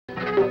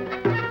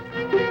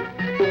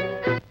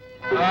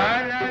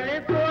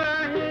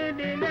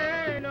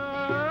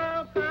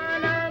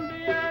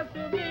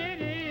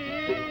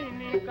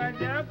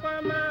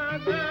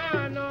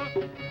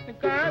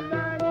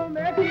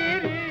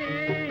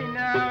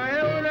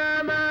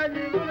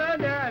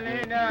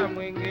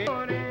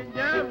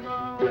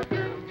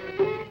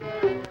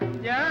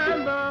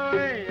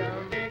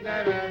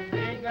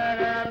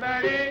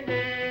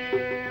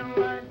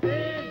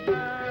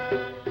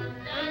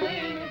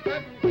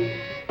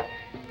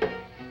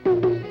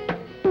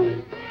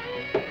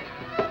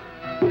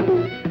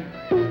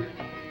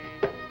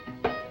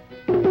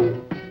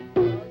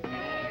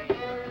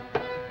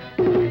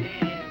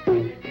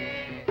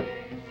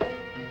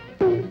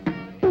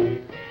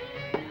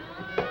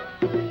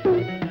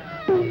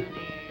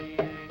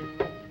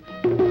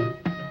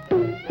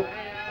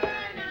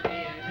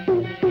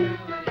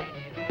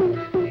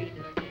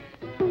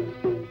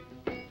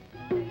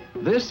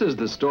This is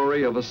the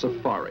story of a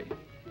safari,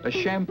 a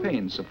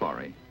champagne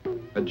safari,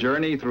 a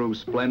journey through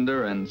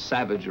splendor and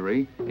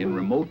savagery in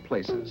remote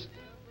places.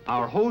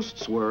 Our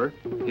hosts were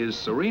His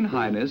Serene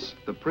Highness,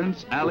 the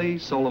Prince Ali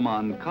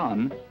Soliman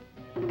Khan,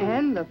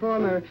 and the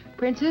former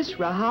Princess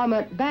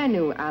Rahamat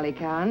Banu Ali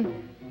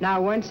Khan,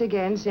 now once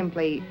again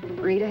simply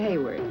Rita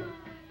Hayworth.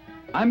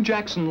 I'm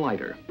Jackson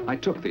Leiter. I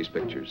took these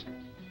pictures.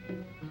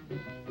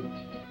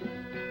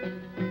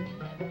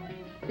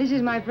 This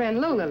is my friend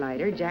Lola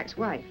Leiter, Jack's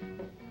wife.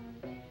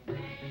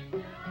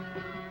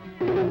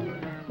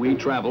 We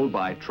traveled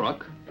by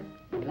truck,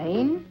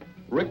 Plane,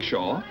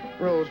 rickshaw,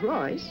 Rolls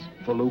Royce,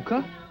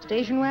 felucca,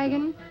 station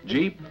wagon,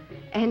 jeep,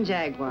 and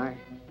Jaguar.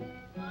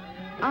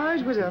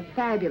 Ours was a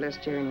fabulous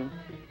journey,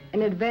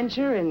 an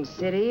adventure in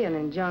city and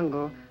in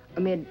jungle,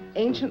 amid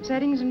ancient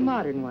settings and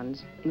modern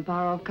ones in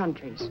far-off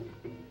countries.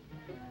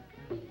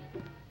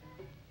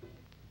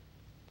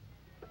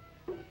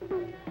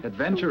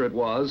 Adventure it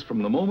was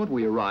from the moment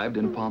we arrived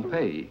in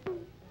Pompeii.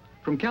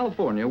 From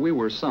California, we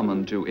were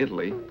summoned to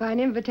Italy. By an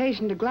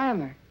invitation to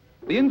glamour.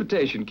 The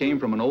invitation came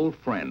from an old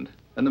friend,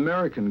 an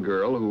American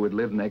girl who had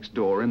lived next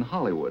door in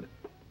Hollywood.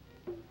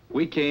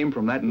 We came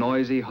from that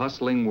noisy,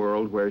 hustling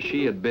world where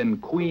she had been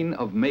queen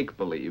of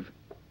make-believe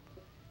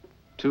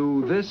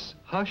to this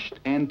hushed,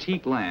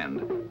 antique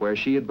land where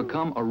she had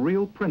become a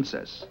real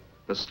princess,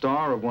 the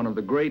star of one of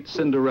the great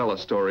Cinderella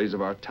stories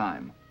of our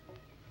time.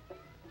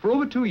 For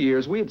over 2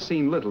 years, we had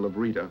seen little of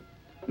Rita.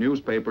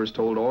 Newspapers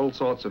told all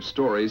sorts of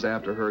stories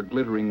after her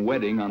glittering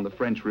wedding on the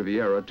French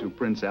Riviera to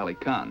Prince Ali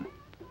Khan.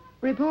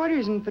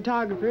 Reporters and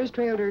photographers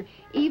trailed her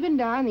even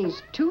down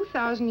these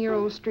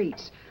 2,000-year-old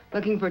streets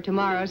looking for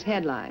tomorrow's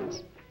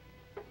headlines.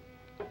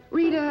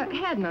 Rita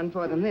had none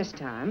for them this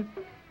time,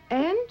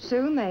 and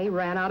soon they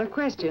ran out of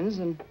questions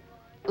and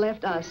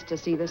left us to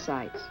see the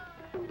sights.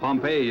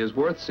 Pompeii is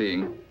worth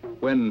seeing.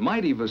 When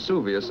mighty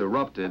Vesuvius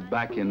erupted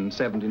back in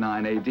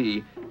 79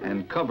 AD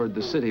and covered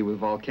the city with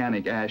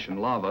volcanic ash and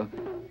lava,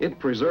 it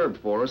preserved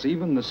for us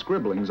even the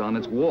scribblings on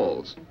its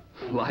walls,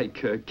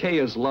 like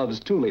Caius loves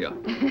Tulia.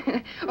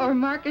 Or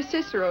Marcus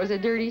Cicero's a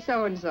dirty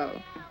so-and-so.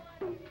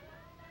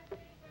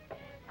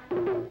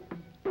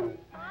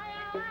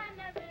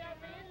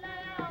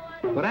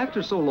 But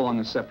after so long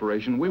a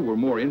separation, we were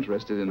more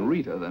interested in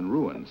Rita than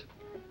ruins.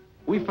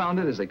 We found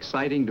it as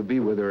exciting to be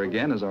with her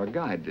again as our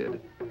guide did.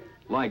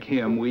 Like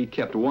him, we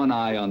kept one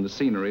eye on the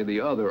scenery,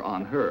 the other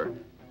on her.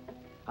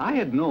 I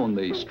had known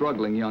the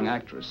struggling young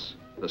actress,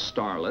 the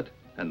starlet,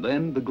 and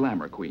then the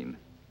glamour queen.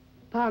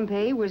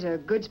 Pompeii was a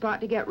good spot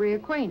to get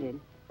reacquainted.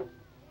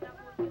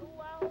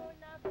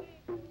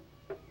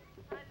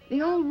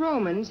 The old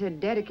Romans had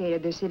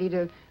dedicated the city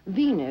to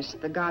Venus,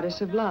 the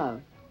goddess of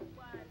love.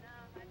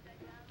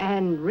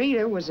 And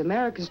Rita was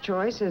America's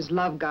choice as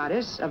love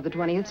goddess of the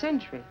 20th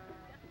century.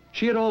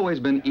 She had always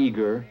been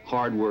eager,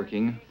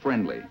 hardworking,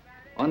 friendly.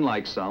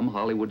 Unlike some,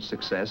 Hollywood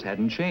success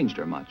hadn't changed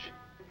her much.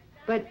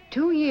 But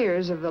 2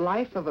 years of the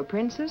life of a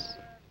princess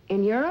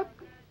in Europe,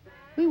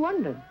 we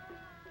wondered.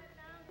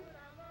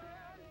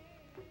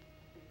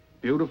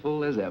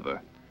 Beautiful as ever.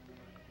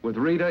 With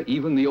Rita,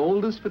 even the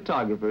oldest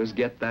photographers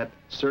get that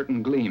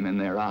certain gleam in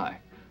their eye.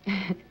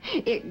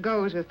 It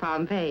goes with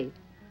Pompeii.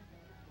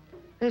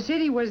 The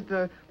city was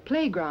the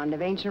playground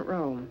of ancient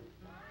Rome.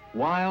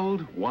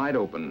 Wild, wide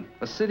open,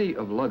 a city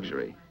of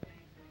luxury.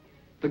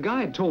 The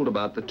guide told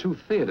about the 2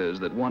 theaters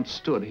that once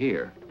stood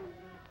here.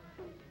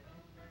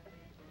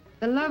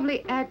 The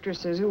lovely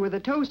actresses who were the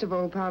toast of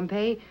old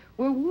Pompeii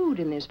were wooed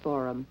in this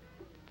forum.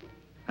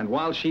 And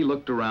while she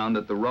looked around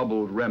at the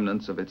rubbled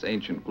remnants of its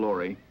ancient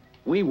glory,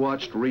 we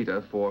watched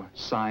Rita for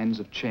signs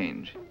of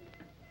change.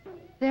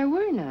 There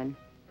were none.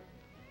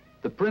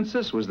 The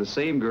princess was the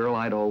same girl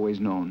I'd always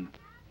known.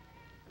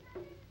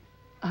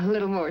 A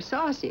little more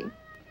saucy.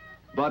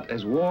 But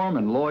as warm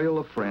and loyal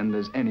a friend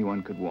as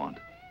anyone could want.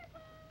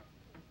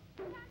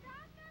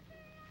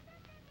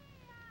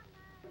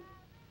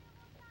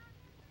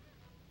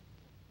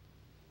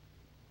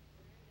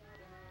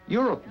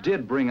 Europe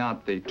did bring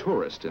out the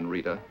tourist in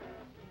Rita.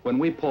 When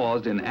we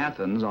paused in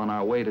Athens on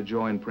our way to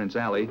join Prince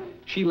Ali,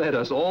 she led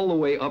us all the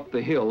way up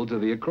the hill to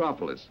the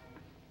Acropolis.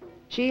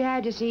 She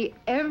had to see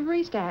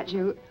every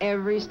statue,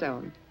 every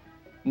stone.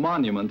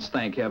 Monuments,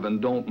 thank heaven,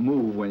 don't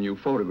move when you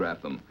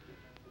photograph them.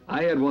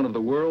 I had one of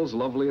the world's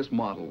loveliest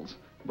models,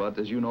 but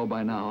as you know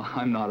by now,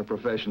 I'm not a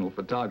professional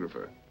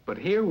photographer. But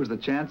here was the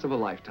chance of a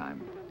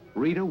lifetime.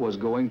 Rita was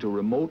going to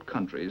remote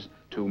countries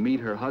to meet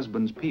her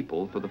husband's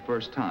people for the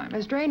first time.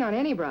 A strain on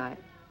any bride.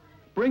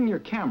 Bring your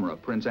camera,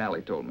 Prince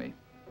Ali told me.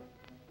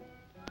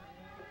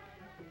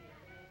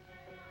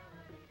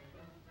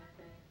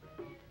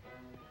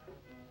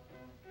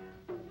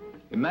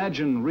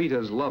 Imagine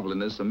Rita's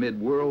loveliness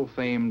amid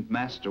world-famed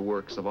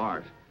masterworks of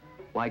art,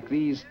 like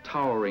these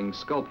towering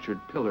sculptured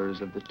pillars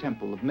of the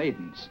Temple of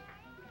Maidens.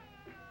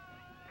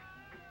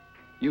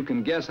 You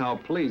can guess how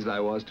pleased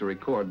I was to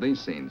record these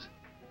scenes.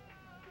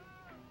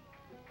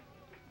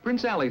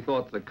 Prince Ali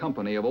thought the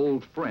company of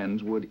old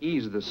friends would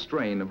ease the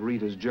strain of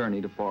Rita's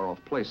journey to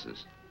far-off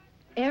places.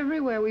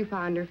 Everywhere we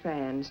found her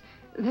fans.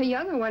 The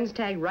younger ones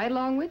tagged right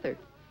along with her.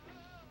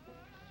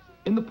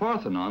 In the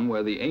Parthenon,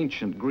 where the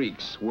ancient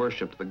Greeks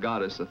worshipped the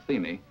goddess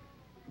Athene,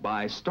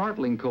 by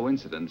startling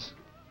coincidence,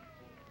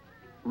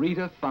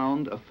 Rita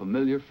found a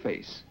familiar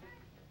face.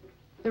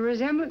 The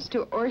resemblance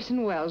to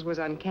Orson Welles was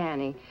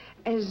uncanny,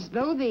 as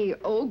though the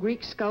old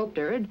Greek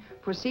sculptor had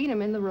foreseen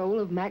him in the role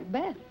of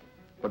Macbeth.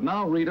 But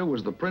now Rita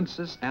was the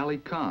Princess Ali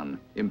Khan,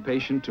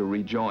 impatient to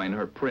rejoin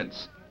her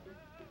prince.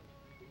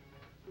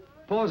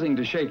 Pausing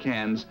to shake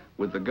hands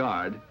with the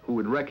guard, who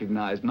had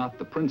recognized not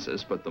the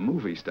princess but the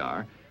movie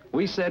star,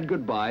 we said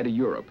goodbye to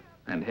Europe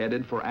and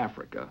headed for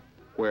Africa,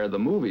 where the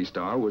movie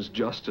star was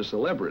just a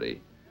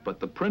celebrity, but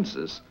the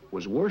princess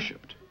was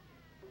worshipped.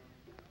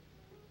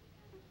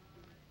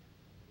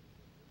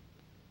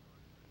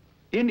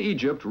 In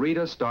Egypt,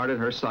 Rita started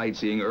her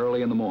sightseeing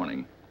early in the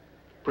morning.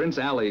 Prince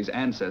Ali's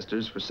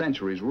ancestors for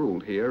centuries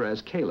ruled here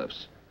as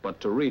caliphs, but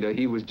to Rita,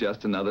 he was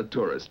just another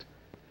tourist.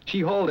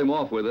 She hauled him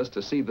off with us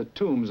to see the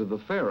tombs of the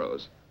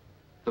pharaohs.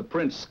 The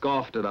prince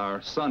scoffed at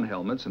our sun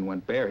helmets and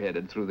went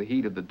bareheaded through the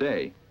heat of the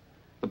day.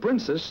 The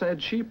princess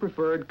said she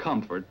preferred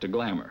comfort to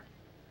glamour.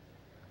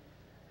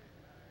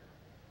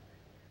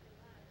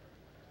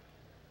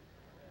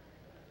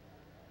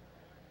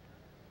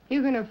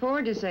 You can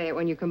afford to say it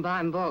when you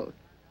combine both.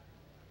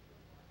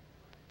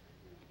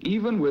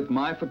 Even with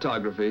my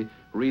photography,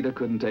 Rita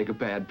couldn't take a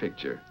bad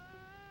picture.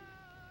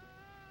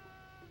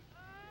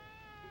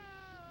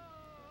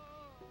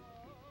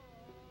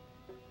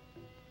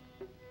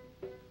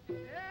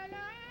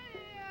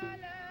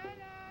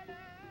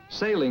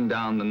 Sailing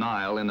down the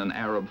Nile in an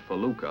Arab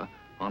felucca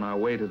on our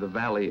way to the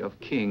Valley of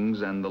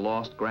Kings and the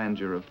lost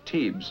grandeur of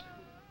Thebes,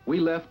 we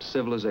left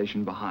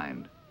civilization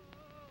behind.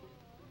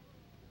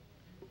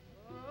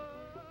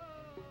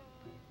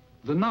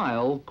 The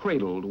Nile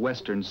cradled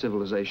Western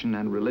civilization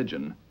and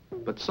religion,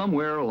 but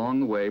somewhere along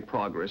the way,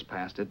 progress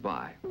passed it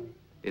by.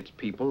 Its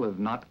people have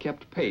not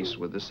kept pace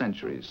with the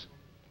centuries.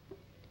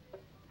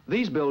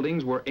 These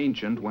buildings were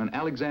ancient when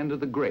Alexander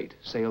the Great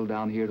sailed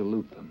down here to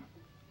loot them.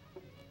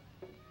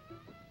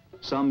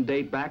 Some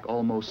date back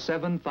almost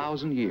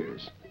 7,000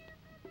 years.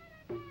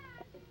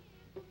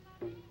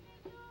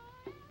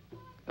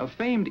 A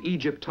famed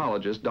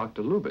Egyptologist,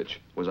 Dr. Lubitsch,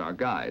 was our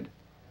guide.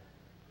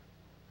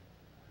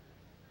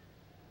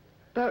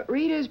 But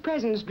Rita's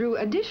presence drew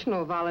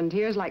additional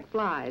volunteers like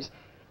flies.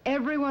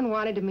 Everyone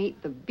wanted to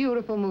meet the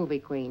beautiful movie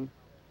queen.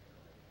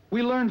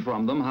 We learned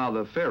from them how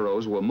the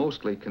pharaohs were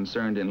mostly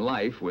concerned in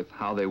life with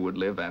how they would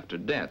live after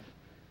death.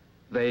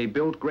 They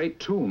built great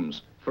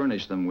tombs,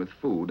 furnished them with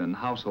food and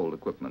household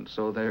equipment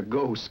so their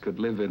ghosts could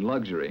live in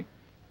luxury.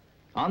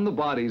 On the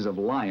bodies of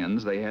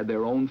lions, they had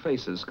their own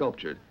faces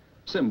sculptured,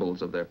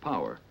 symbols of their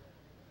power.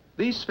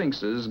 These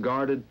sphinxes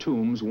guarded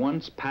tombs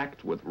once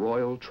packed with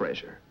royal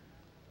treasure.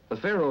 The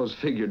pharaohs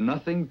figured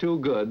nothing too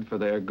good for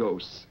their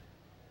ghosts.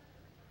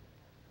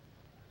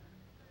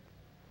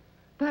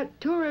 But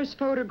tourists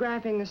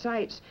photographing the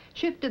sights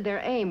shifted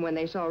their aim when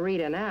they saw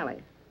Rita and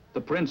Ali.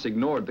 The prince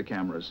ignored the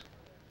cameras,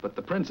 but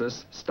the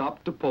princess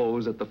stopped to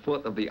pose at the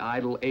foot of the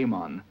idol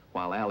Amon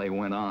while Ali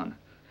went on.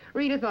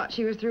 Rita thought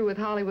she was through with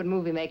Hollywood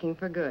movie making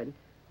for good.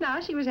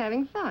 Now she was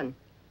having fun.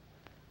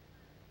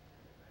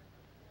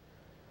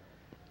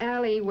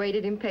 Ali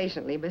waited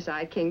impatiently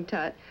beside King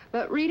Tut,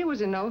 but Rita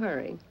was in no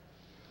hurry.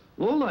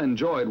 Lola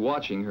enjoyed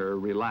watching her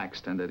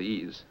relaxed and at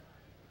ease.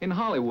 In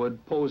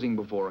Hollywood, posing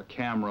before a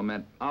camera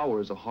meant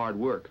hours of hard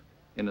work.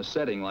 In a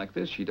setting like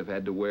this, she'd have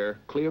had to wear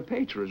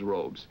Cleopatra's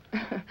robes.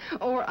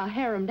 Or a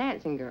harem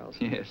dancing girl's.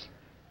 Yes.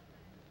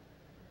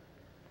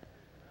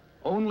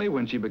 Only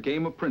when she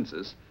became a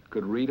princess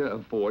could Rita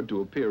afford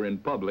to appear in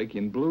public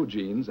in blue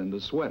jeans and a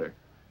sweater.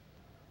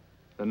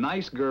 The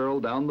nice girl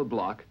down the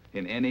block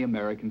in any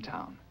American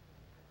town.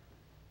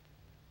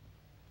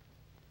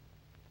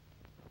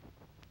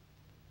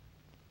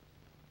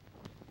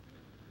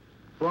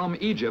 From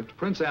Egypt,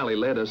 Prince Ali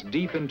led us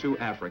deep into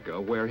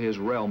Africa, where his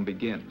realm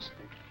begins.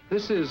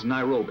 This is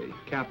Nairobi,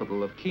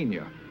 capital of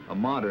Kenya, a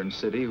modern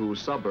city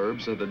whose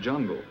suburbs are the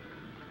jungle.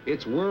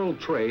 Its world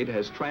trade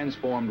has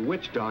transformed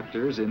witch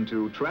doctors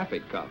into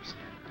traffic cops,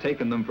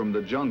 taken them from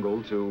the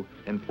jungle to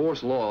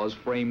enforce laws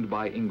framed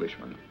by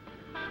Englishmen.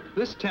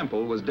 This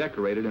temple was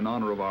decorated in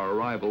honor of our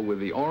arrival with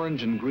the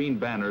orange and green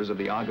banners of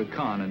the Aga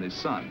Khan and his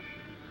son.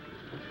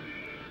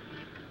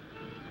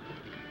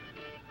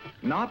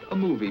 Not a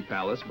movie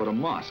palace, but a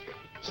mosque,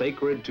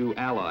 sacred to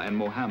Allah and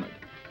Muhammad.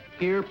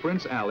 Here,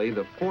 Prince Ali,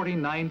 the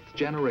 49th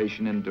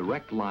generation in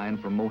direct line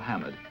from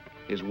Muhammad,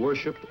 is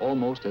worshipped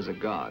almost as a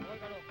god.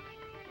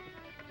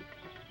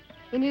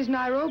 In his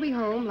Nairobi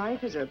home,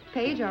 life is a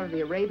page out of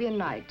the Arabian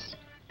Nights.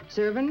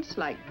 Servants,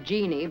 like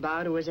genie,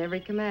 bow to his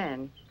every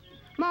command.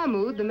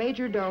 Mahmoud, the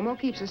major domo,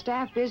 keeps the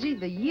staff busy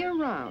the year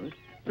round,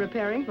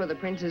 preparing for the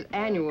prince's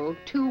annual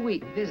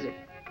 2-week visit.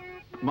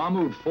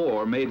 Mahmoud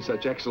IV made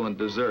such excellent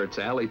desserts,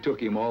 Ali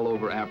took him all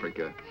over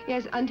Africa.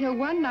 Yes, until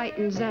one night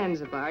in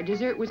Zanzibar,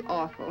 dessert was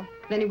awful.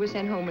 Then he was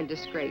sent home in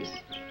disgrace.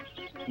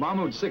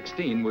 Mahmoud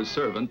 16 was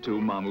servant to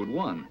Mahmoud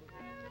 1.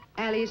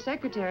 Ali's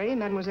secretary,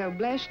 Mademoiselle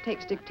Bleche,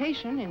 takes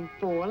dictation in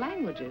 4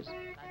 languages.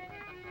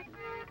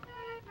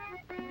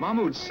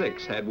 Mahmoud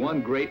 6 had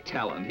one great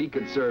talent. He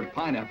could serve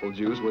pineapple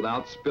juice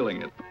without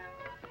spilling it.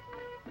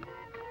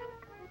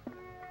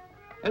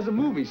 As a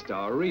movie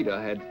star, Rita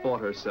had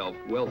thought herself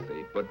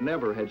wealthy, but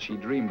never had she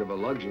dreamed of a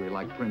luxury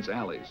like Prince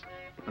Ali's.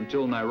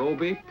 Until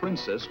Nairobi,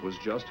 Princess was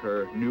just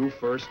her new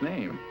first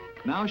name.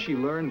 Now she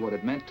learned what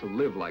it meant to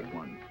live like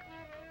one.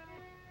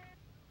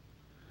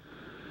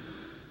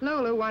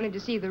 Lola wanted to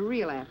see the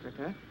real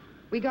Africa.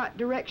 We got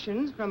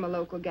directions from a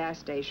local gas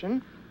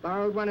station,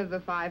 borrowed one of the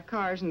 5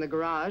 cars in the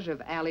garage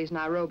of Ali's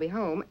Nairobi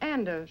home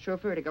and a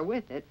chauffeur to go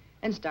with it,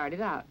 and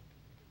started out.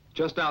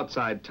 Just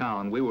outside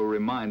town, we were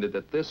reminded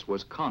that this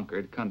was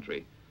conquered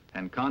country,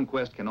 and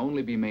conquest can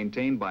only be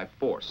maintained by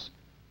force.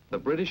 The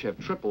British have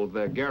tripled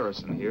their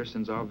garrison here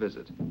since our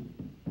visit.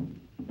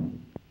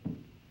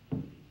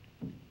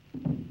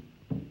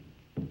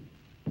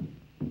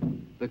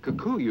 The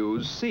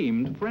Kikuyus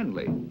seemed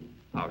friendly.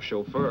 Our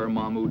chauffeur,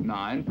 Mahmoud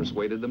 9,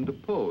 persuaded them to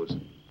pose.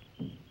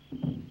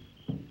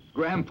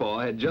 Grandpa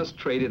had just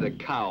traded a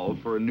cow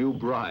for a new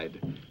bride.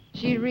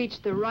 She'd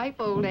reached the ripe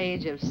old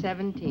age of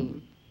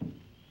 17.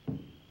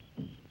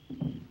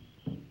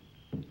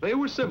 They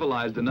were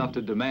civilized enough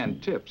to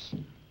demand tips,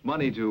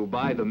 money to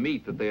buy the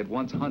meat that they had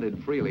once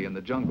hunted freely in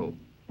the jungle.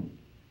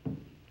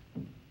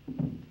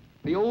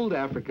 The old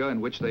Africa in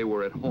which they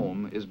were at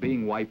home is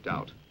being wiped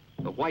out.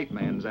 The white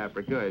man's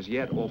Africa as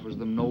yet offers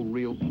them no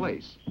real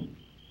place.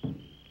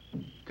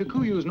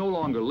 Kikuyus no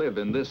longer live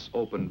in this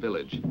open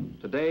village.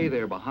 Today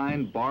they're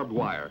behind barbed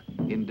wire,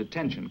 in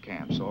detention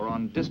camps or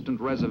on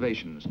distant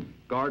reservations,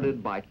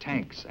 guarded by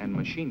tanks and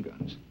machine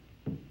guns.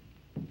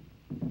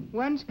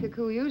 Once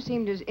Kikuyu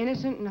seemed as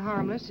innocent and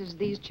harmless as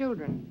these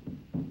children.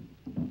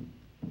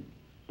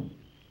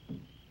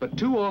 But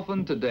too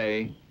often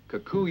today,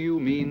 Kikuyu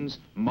means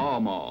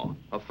Maw,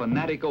 a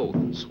fanatic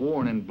oath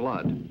sworn in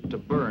blood to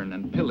burn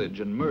and pillage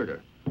and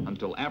murder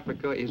until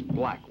Africa is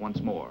black once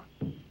more.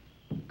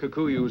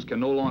 Kikuyus can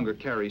no longer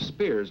carry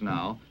spears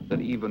now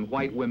that even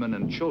white women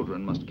and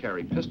children must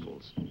carry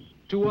pistols.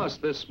 To us,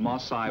 this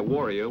Maasai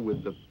warrior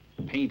with the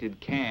painted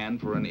can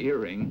for an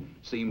earring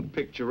seemed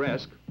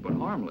picturesque but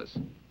harmless.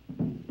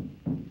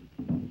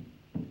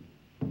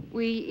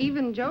 We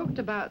even joked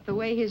about the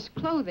way his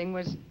clothing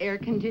was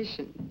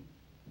air-conditioned.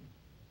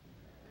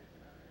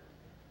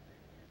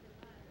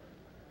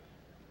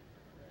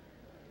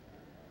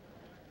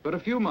 But a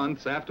few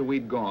months after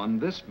we'd gone,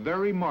 this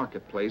very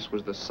marketplace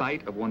was the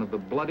site of one of the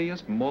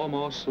bloodiest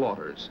Maw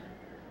slaughters.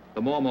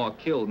 The Maw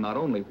killed not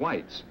only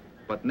whites,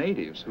 but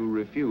natives who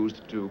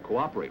refused to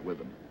cooperate with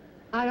them.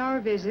 On our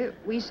visit,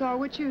 we saw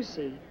what you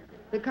see,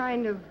 the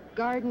kind of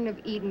Garden of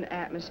Eden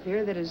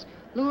atmosphere that has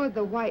lured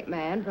the white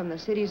man from the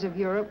cities of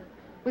Europe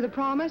with a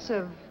promise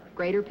of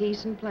greater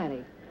peace and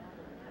plenty.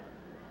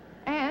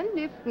 And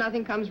if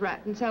nothing comes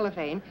wrapped in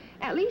cellophane,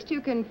 at least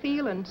you can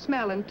feel and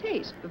smell and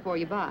taste before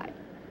you buy.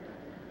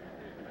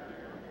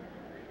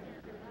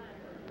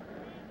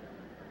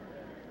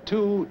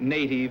 2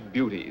 native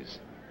beauties.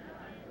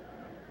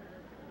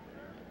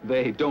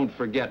 They don't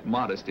forget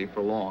modesty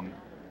for long.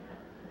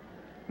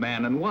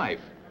 Man and wife,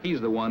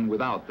 he's the one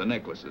without the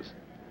necklaces.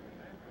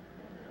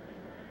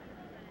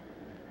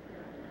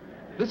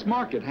 This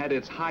market had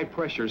its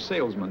high-pressure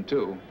salesman,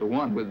 too, the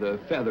one with the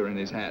feather in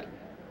his hat.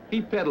 He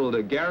peddled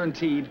a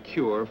guaranteed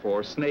cure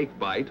for snake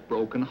bite,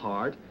 broken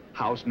heart,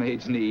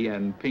 housemaid's knee,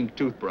 and pink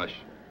toothbrush.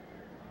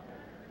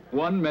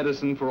 One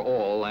medicine for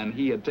all, and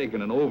he had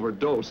taken an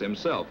overdose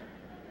himself.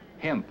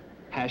 Hemp,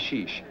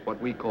 hashish,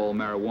 what we call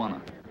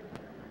marijuana.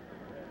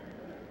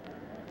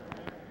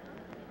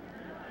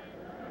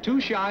 Too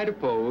shy to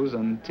pose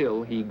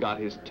until he got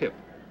his tip.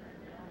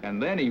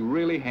 And then he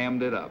really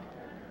hammed it up.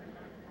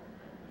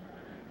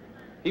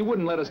 He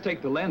wouldn't let us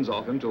take the lens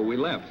off him till we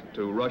left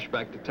to rush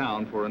back to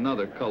town for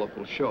another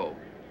colorful show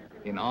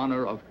in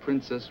honor of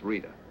Princess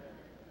Rita.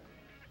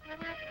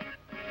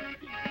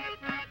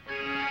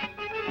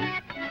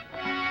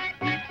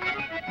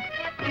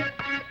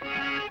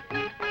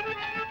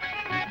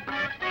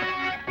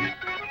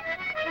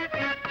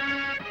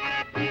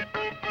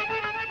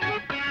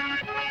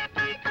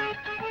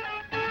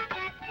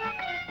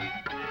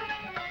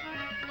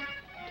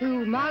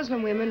 To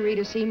Muslim women,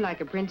 Rita seemed like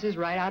a princess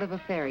right out of a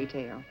fairy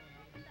tale.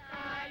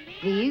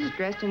 These,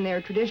 dressed in their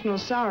traditional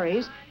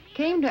saris,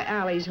 came to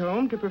Ali's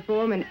home to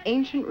perform an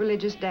ancient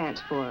religious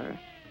dance for her.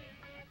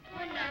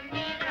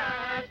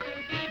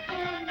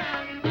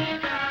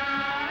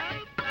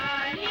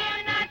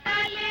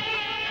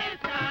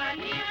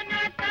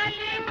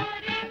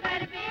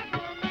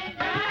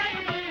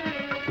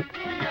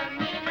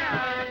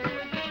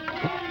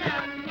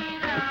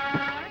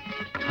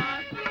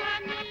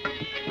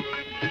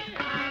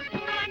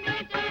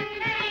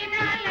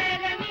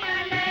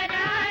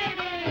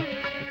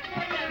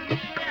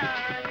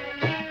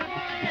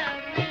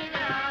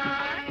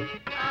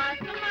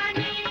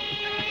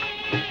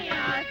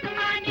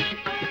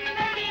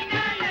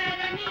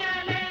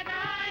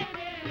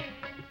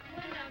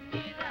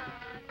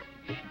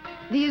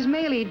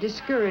 really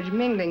discourage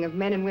mingling of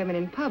men and women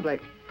in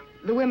public.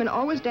 The women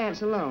always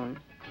dance alone.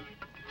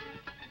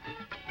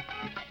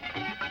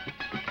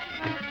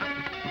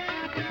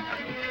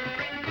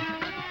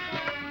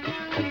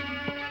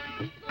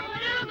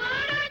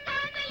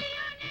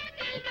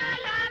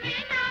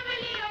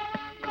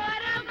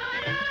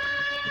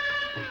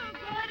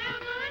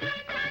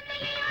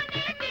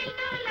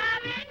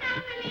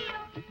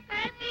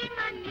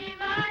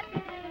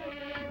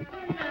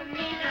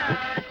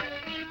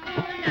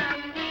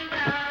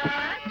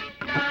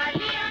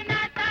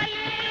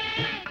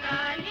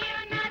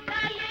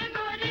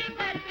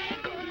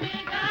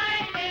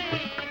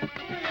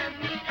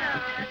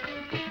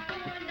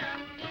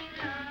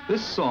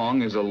 This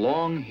song is a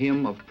long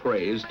hymn of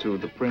praise to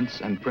the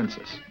prince and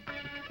princess.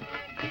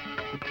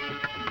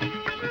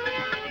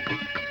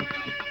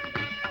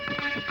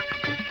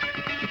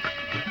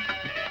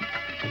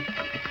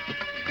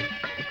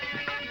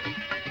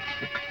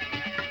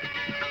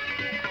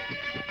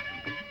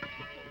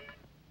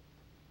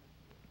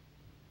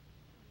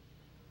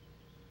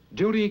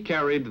 Duty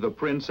carried the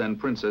prince and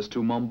princess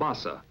to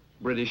Mombasa,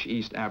 British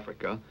East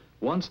Africa,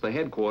 once the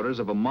headquarters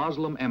of a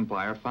Muslim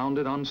empire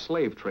founded on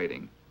slave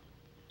trading.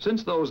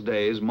 Since those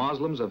days,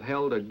 Muslims have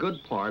held a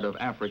good part of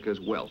Africa's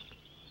wealth.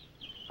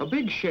 A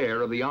big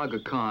share of the Aga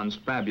Khan's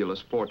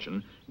fabulous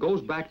fortune goes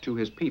back to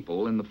his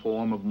people in the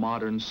form of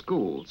modern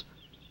schools.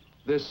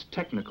 This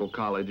technical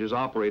college is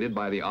operated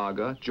by the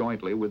Aga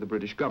jointly with the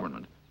British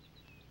government.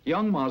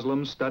 Young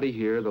Muslims study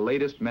here the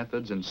latest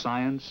methods in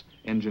science,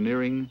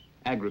 engineering,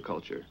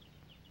 agriculture.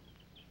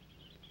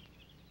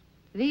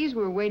 These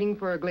were waiting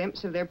for a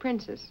glimpse of their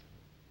princess.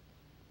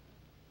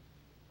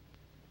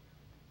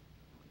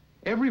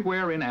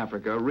 Everywhere in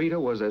Africa, Rita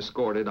was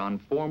escorted on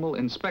formal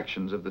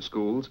inspections of the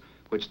schools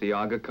which the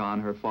Aga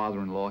Khan, her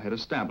father-in-law, had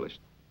established.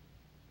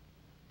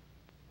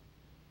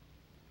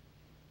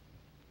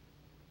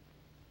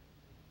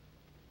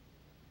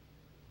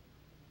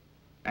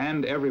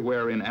 And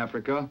everywhere in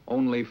Africa,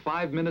 only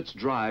 5 minutes'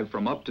 drive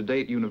from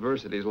up-to-date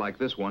universities like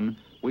this one,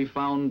 we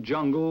found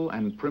jungle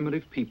and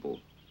primitive people.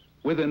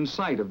 Within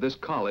sight of this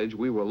college,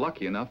 we were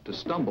lucky enough to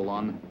stumble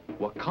on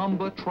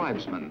Wakamba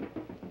tribesmen,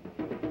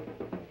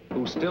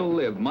 who still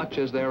live much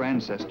as their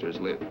ancestors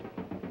lived.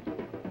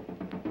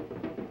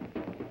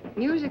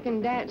 Music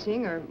and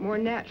dancing are more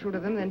natural to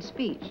them than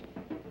speech.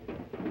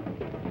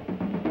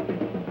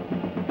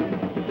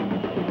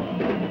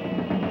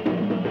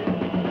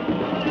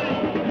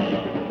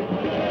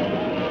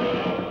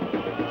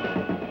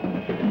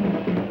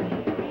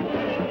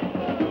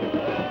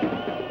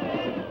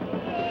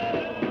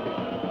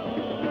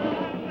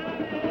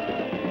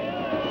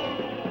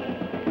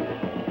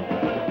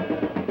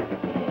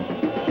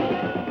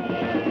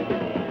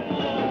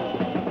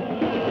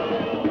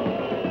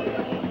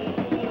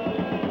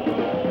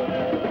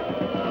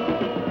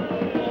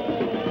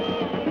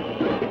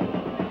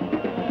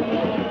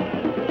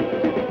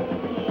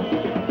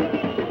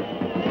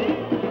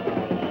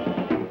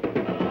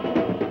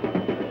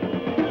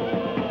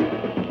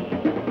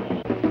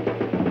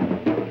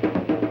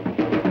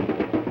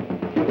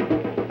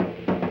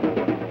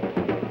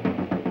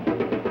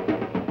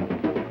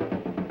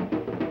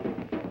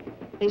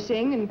 They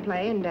sing and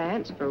play and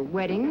dance for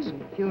weddings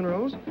and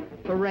funerals,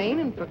 for rain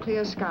and for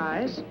clear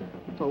skies,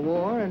 for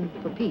war and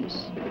for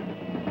peace.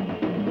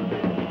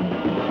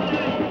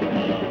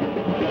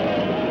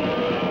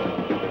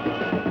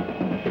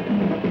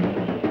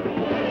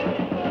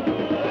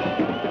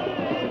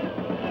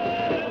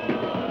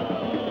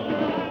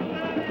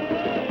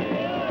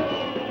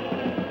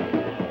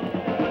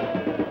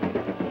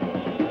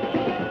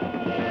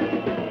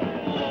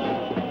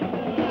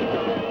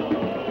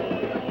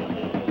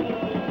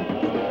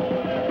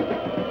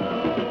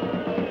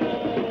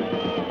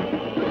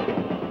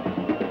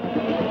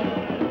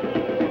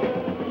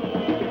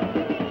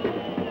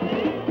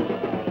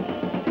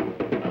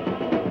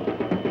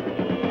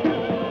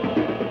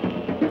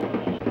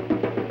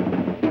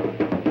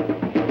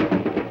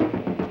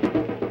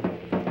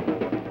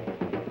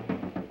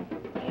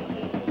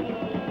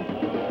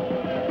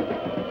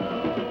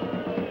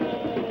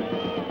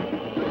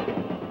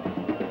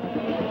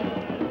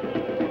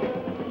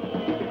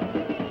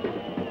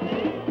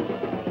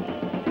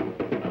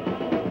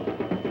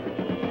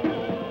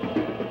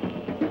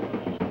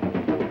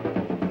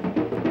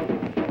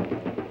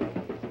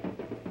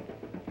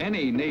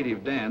 Any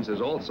native dance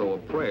is also a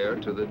prayer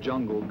to the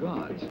jungle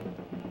gods.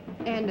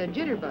 And a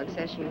jitterbug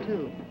session,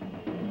 too.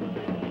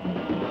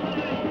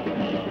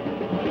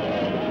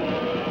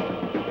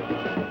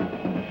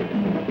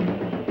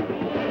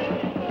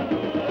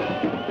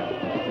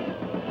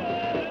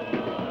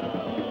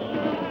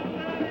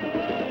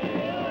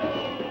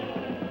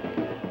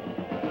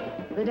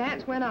 The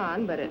dance went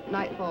on, but at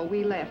nightfall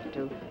we left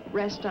to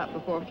rest up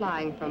before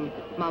flying from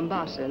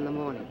Mombasa in the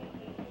morning.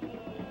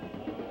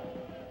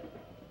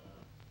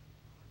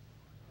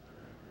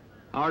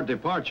 Our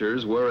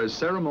departures were as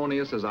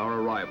ceremonious as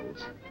our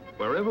arrivals.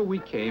 Wherever we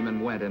came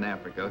and went in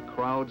Africa,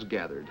 crowds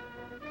gathered.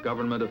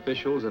 Government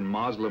officials and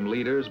Muslim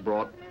leaders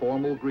brought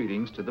formal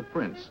greetings to the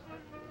prince.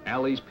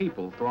 Ali's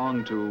people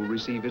thronged to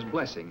receive his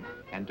blessing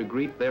and to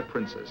greet their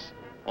princess.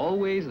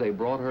 Always they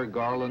brought her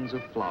garlands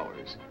of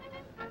flowers.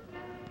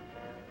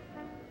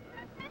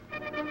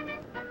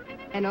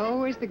 And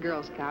always the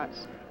Girl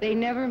Scouts. They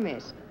never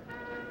missed.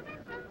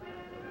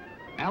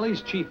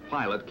 Ali's chief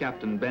pilot,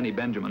 Captain Benny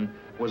Benjamin,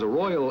 was a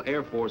Royal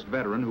Air Force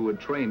veteran who had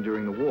trained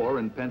during the war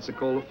in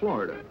Pensacola,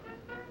 Florida.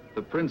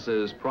 The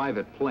prince's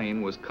private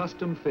plane was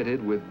custom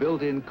fitted with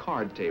built-in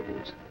card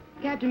tables.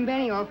 Captain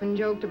Benny often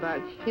joked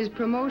about his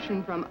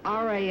promotion from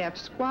RAF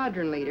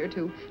squadron leader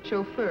to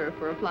chauffeur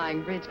for a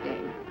flying bridge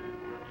game.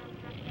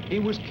 He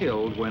was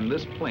killed when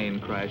this plane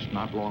crashed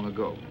not long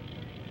ago.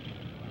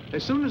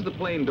 As soon as the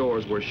plane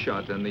doors were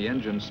shut and the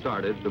engine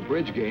started, the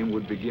bridge game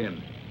would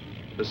begin.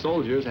 The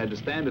soldiers had to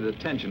stand at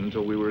attention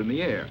until we were in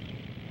the air.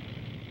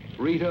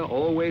 Rita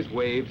always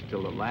waved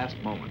till the last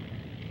moment.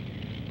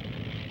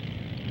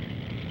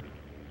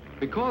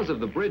 Because of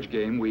the bridge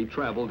game, we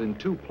traveled in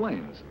 2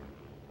 planes.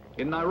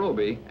 In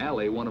Nairobi,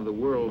 Ali, one of the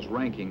world's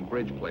ranking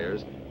bridge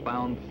players,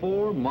 found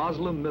 4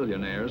 Muslim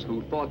millionaires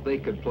who thought they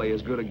could play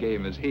as good a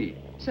game as he.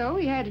 So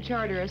he had to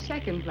charter a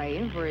second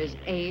plane for his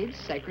aides,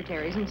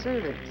 secretaries, and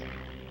servants.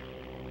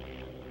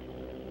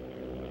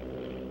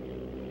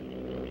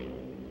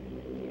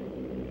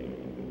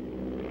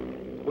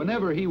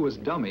 Whenever he was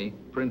dummy,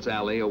 Prince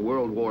Ali, a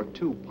World War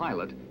II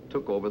pilot,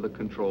 took over the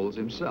controls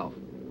himself.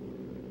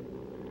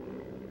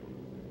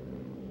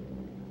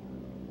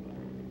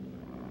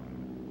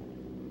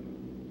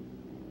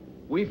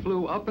 We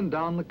flew up and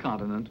down the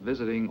continent,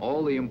 visiting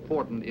all the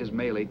important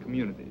Ismaili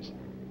communities.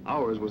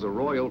 Ours was a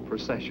royal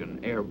procession,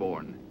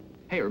 airborne.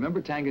 Hey,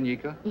 remember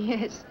Tanganyika?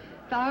 Yes,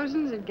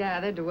 thousands had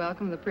gathered to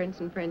welcome the prince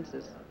and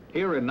princess.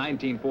 Here in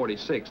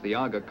 1946, the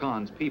Aga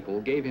Khan's people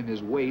gave him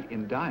his weight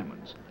in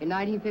diamonds. In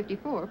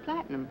 1954,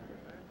 platinum.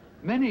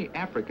 Many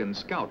African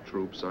scout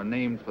troops are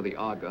named for the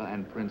Aga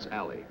and Prince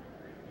Ali.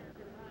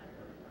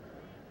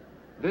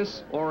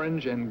 This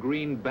orange and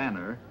green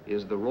banner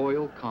is the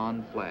Royal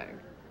Khan flag.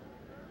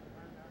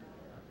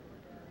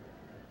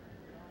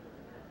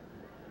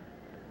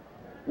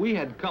 We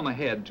had come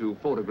ahead to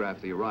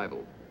photograph the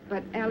arrival.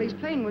 But Ali's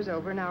plane was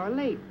over an hour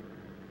late.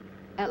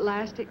 At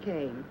last it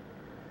came.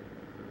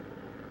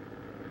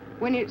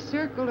 When it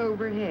circled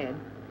overhead,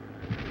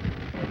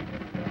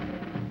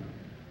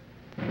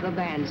 the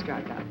band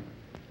struck up.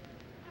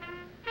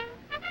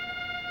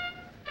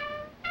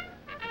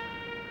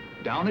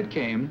 Down it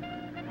came.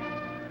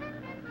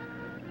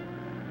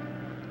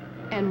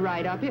 And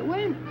right up it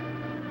went.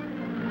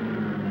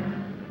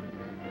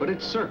 But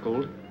it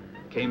circled,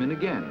 came in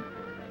again.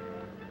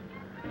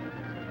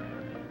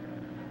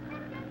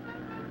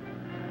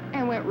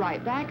 And went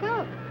right back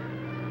up.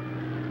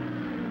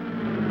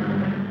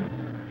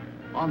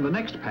 On the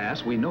next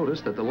pass, we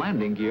noticed that the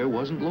landing gear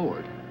wasn't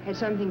lowered. Had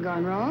something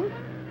gone wrong?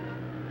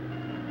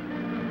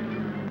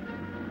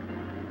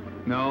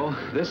 No,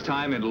 this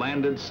time it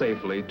landed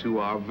safely to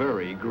our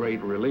very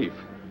great relief.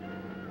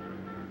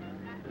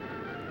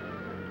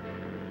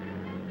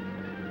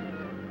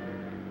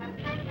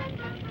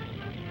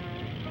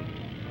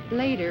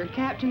 Later,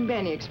 Captain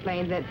Benny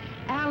explained that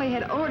Ali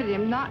had ordered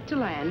him not to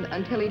land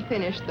until he'd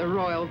finished the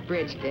royal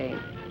bridge game.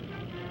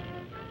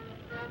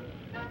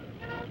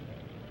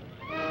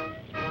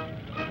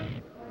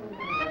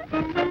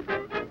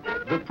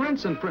 The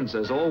prince and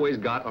princess always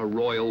got a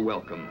royal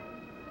welcome.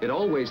 It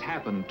always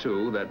happened,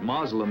 too, that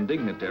Muslim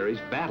dignitaries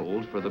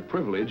battled for the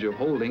privilege of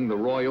holding the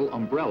royal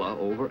umbrella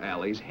over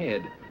Ali's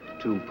head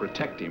to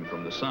protect him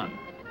from the sun.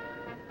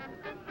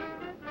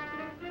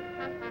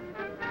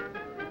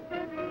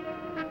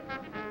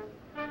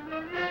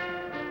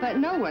 But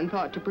no one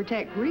thought to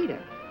protect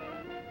Rita.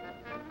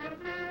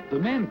 The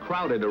men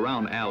crowded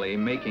around Ali,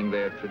 making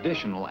their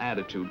traditional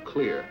attitude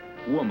clear.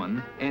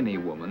 Woman, any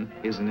woman,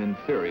 is an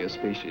inferior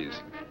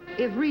species.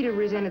 If Rita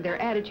resented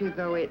their attitude,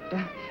 though, it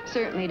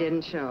certainly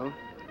didn't show.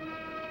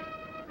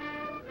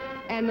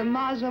 And the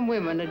Muslim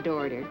women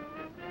adored her.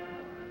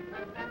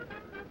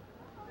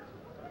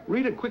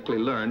 Rita quickly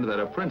learned that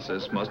a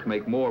princess must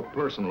make more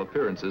personal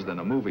appearances than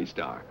a movie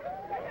star.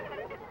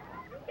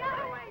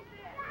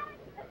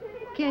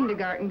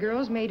 Kindergarten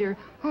girls made her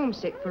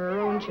homesick for her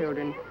own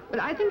children, but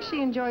I think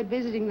she enjoyed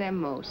visiting them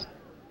most.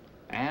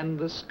 And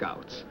the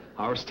scouts.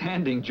 Our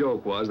standing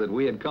joke was that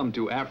we had come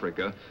to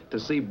Africa to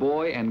see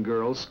boy and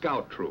girl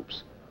scout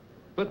troops.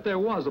 But there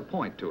was a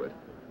point to it.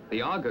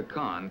 The Aga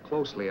Khan,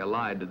 closely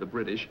allied to the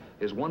British,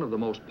 is one of the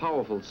most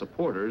powerful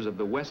supporters of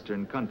the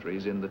Western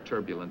countries in the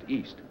turbulent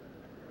East.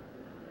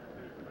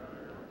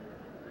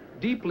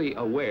 Deeply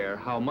aware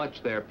how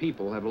much their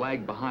people have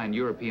lagged behind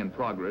European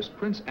progress,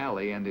 Prince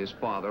Ali and his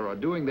father are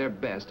doing their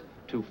best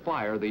to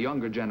fire the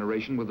younger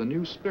generation with a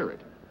new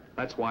spirit.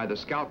 That's why the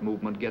scout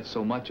movement gets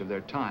so much of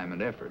their time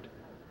and effort.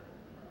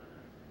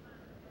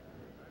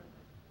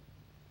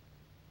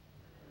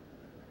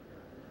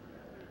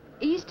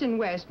 East and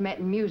West met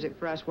in music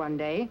for us one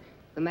day.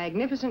 The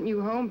magnificent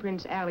new home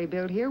Prince Ali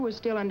built here was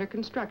still under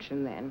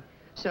construction then.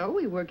 So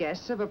we were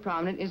guests of a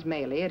prominent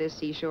Ismaili at his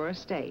seashore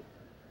estate.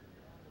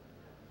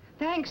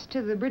 Thanks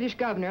to the British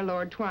governor,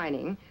 Lord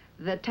Twining,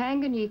 the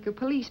Tanganyika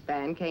police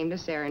band came to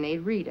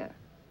serenade Rita.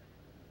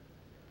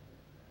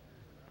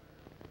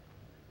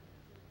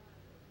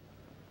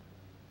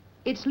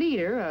 Its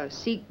leader, a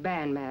Sikh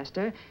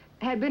bandmaster,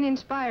 had been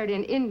inspired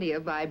in India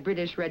by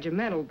British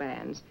regimental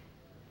bands.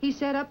 He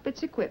set up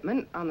its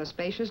equipment on the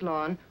spacious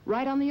lawn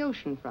right on the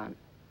ocean front.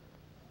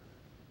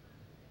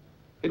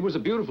 It was a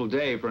beautiful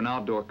day for an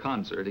outdoor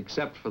concert,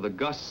 except for the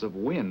gusts of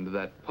wind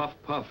that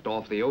puffed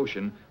off the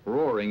ocean,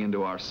 roaring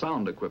into our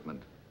sound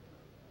equipment.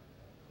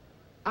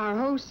 Our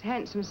host's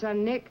handsome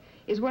son, Nick,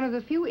 is one of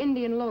the few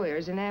Indian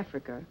lawyers in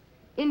Africa.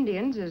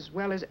 Indians, as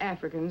well as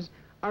Africans,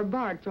 are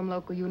barred from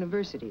local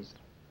universities.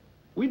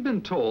 We'd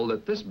been told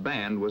that this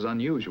band was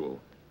unusual.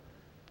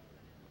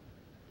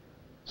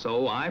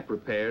 So I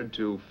prepared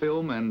to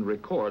film and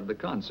record the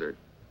concert.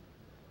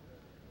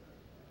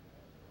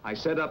 I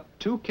set up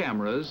 2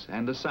 cameras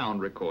and a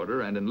sound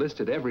recorder and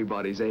enlisted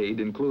everybody's aid,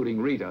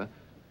 including Rita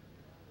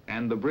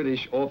and the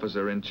British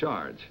officer in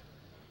charge.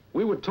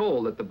 We were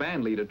told that the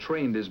band leader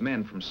trained his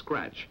men from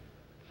scratch.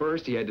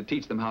 First, he had to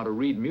teach them how to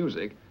read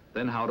music,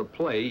 then how to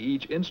play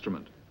each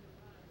instrument.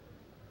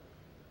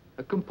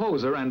 A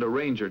composer and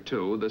arranger,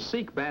 too, the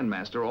Sikh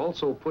bandmaster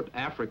also put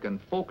African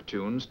folk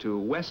tunes to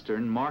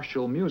Western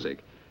martial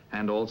music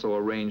and also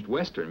arranged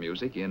Western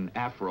music in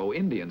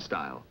Afro-Indian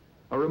style.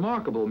 A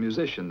remarkable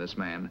musician, this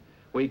man.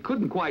 We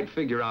couldn't quite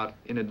figure out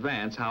in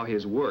advance how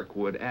his work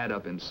would add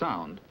up in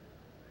sound.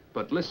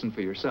 But listen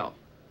for yourself.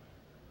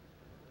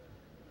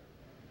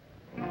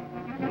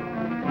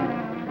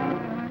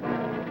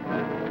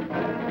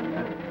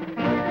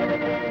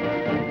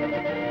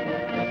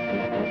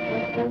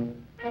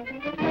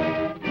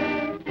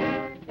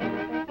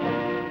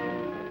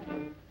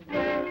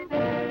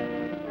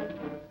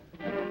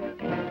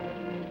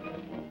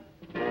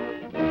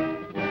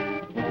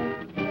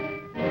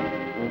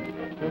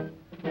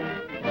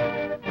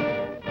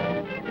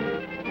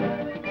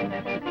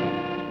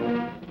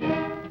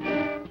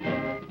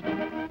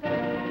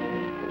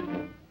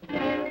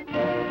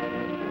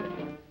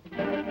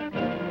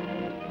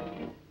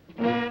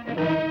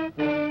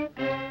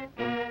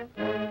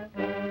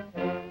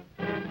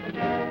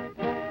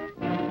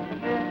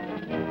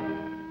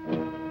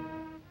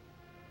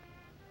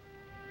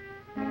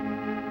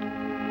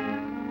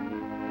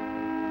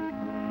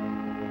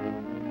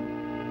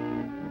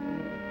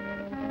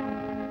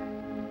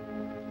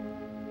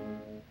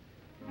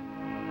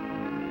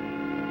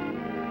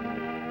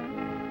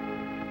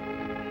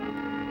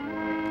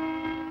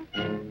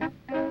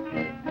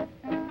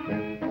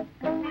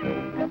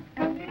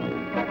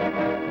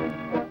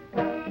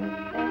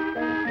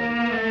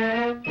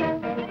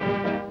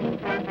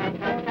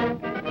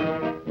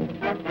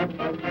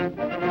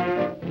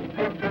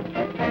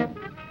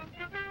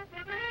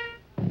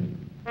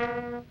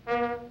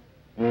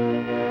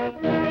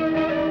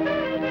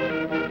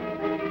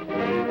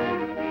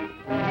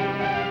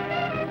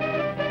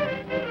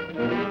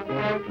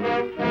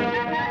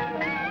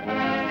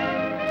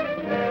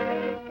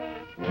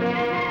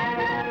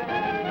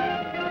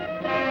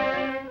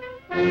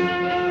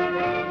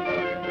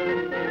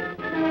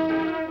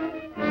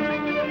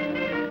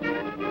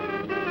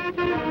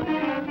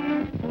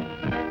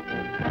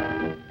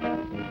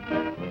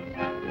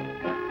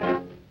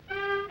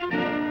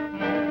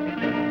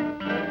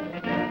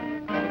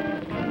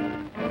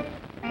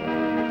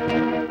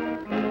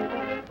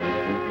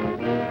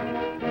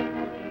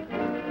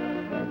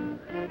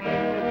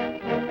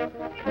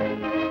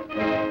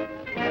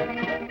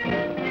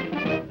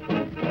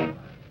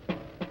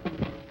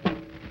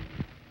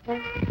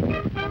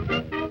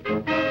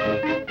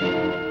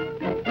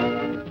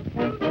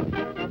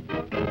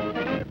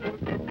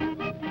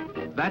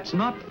 That's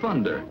not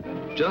thunder,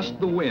 just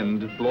the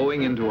wind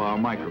blowing into our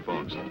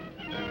microphones.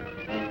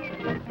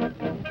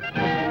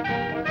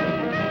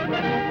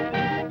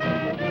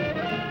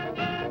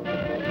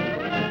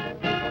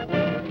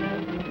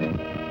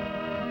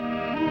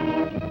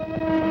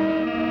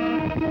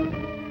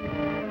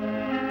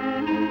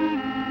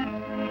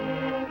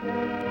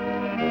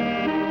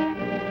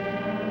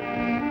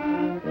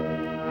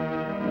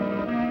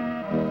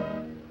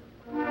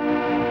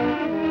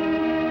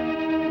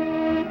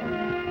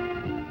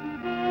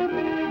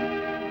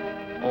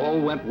 All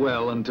went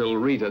well until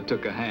Rita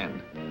took a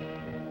hand.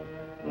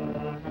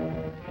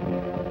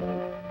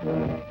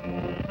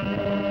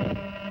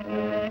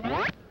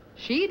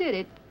 She did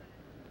it.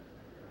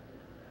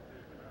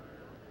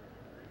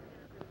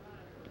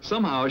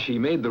 Somehow she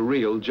made the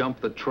reel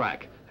jump the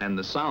track, and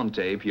the sound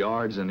tape,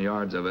 yards and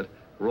yards of it,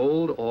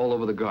 rolled all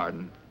over the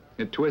garden.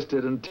 It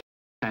twisted and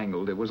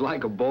tangled. It was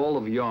like a ball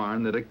of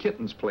yarn that a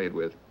kitten's played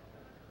with.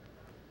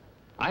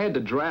 I had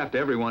to draft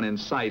everyone in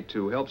sight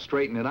to help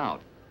straighten it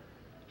out.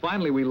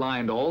 Finally, we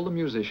lined all the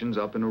musicians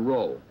up in a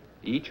row,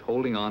 each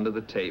holding on to the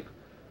tape,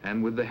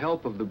 and with the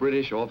help of the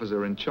British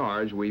officer in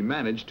charge, we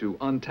managed to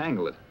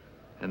untangle it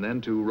and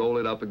then to roll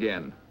it up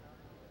again.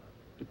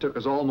 It took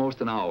us almost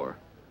an hour.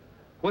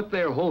 What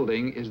they're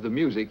holding is the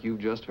music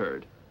you've just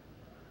heard.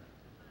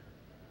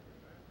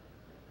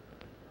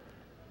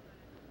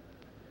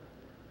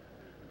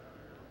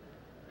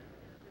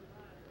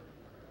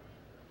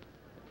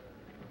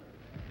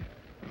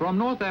 From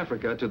North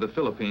Africa to the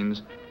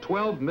Philippines,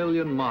 12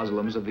 million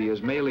Muslims of the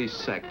Ismaili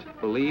sect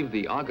believe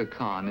the Aga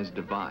Khan is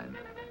divine.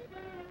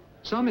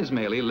 Some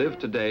Ismaili live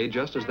today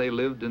just as they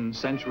lived in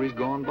centuries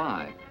gone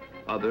by.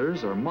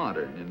 Others are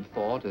modern in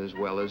thought as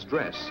well as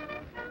dress.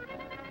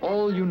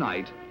 All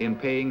unite in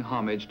paying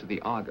homage to the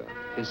Aga,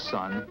 his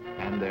son,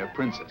 and their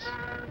princess.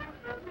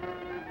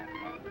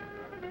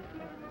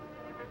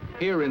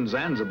 Here in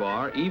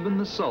Zanzibar, even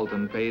the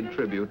Sultan paid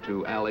tribute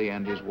to Ali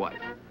and his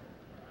wife.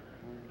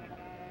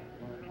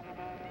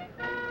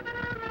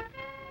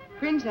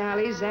 Prince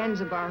Ali's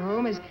Zanzibar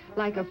home is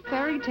like a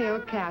fairy tale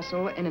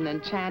castle in an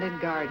enchanted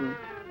garden.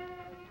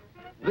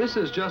 This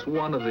is just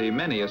one of the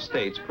many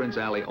estates Prince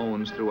Ali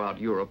owns throughout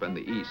Europe and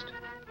the East.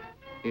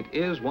 It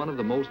is one of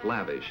the most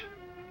lavish.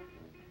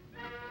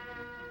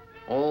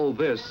 All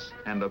this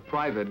and a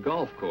private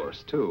golf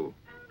course, too.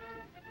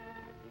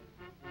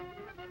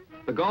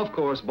 The golf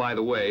course, by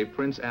the way,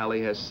 Prince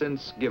Ali has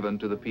since given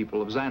to the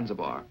people of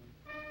Zanzibar.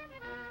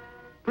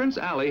 Prince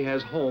Ali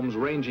has homes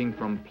ranging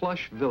from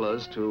plush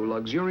villas to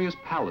luxurious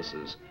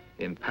palaces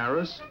in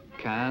Paris,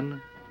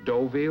 Cannes,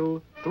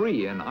 Deauville,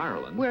 3 in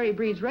Ireland. Where he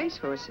breeds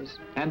racehorses.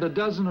 And a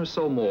dozen or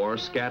so more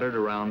scattered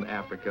around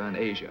Africa and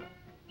Asia.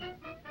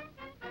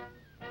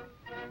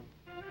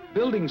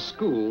 Building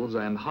schools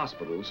and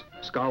hospitals,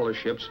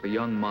 scholarships for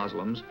young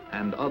Muslims,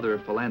 and other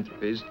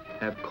philanthropies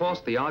have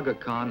cost the Aga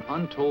Khan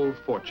untold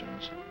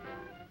fortunes.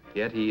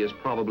 Yet he is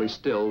probably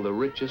still the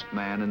richest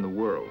man in the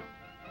world.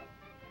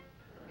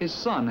 His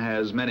son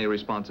has many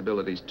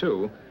responsibilities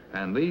too,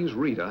 and these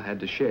Rita had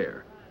to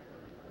share.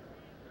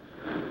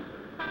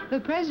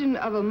 The president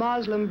of a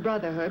Muslim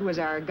brotherhood was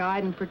our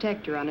guide and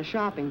protector on a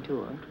shopping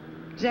tour.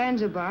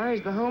 Zanzibar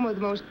is the home of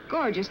the most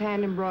gorgeous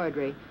hand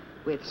embroidery,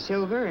 with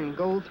silver and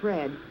gold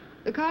thread,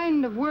 the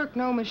kind of work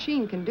no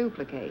machine can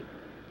duplicate.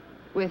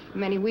 With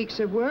many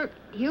weeks of work,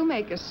 he'll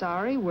make a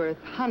sari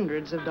worth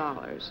hundreds of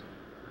dollars.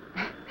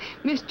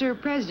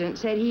 Mr. President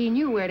said he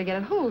knew where to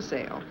get it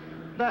wholesale,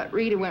 but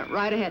Rita went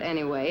right ahead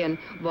anyway and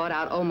bought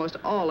out almost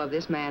all of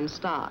this man's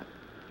stock.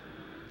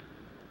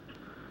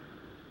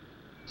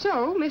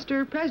 So,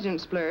 Mr.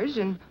 President splurged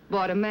and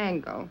bought a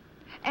mango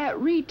at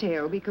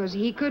retail because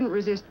he couldn't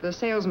resist the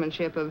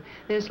salesmanship of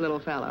this little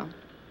fellow.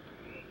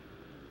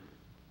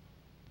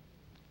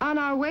 On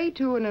our way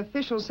to an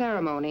official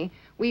ceremony,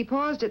 we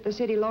paused at the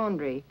city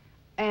laundry.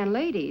 And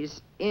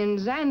ladies, in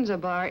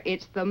Zanzibar,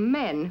 it's the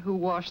men who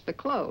wash the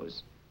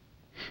clothes.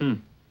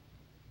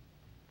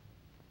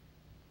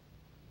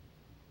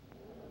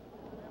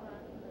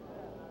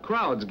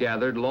 Crowds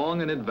gathered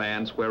long in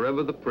advance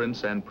wherever the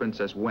prince and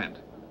princess went,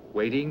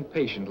 waiting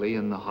patiently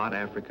in the hot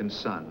African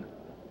sun.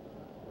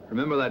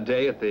 Remember that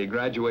day at the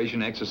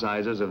graduation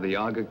exercises of the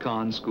Aga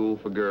Khan School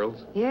for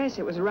Girls? Yes,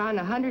 it was around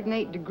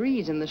 108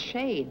 degrees in the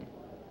shade.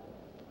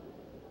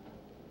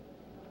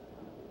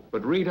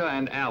 But Rita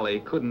and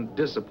Ali couldn't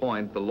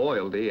disappoint the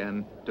loyalty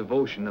and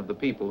devotion of the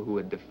people who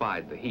had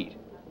defied the heat.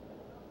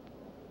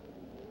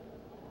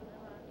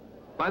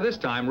 By this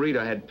time,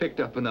 Rita had picked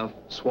up enough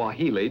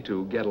Swahili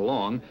to get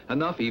along,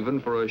 enough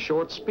even for a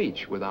short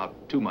speech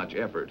without too much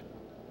effort.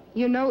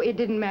 You know, it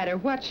didn't matter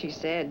what she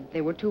said. They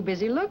were too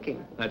busy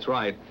looking. That's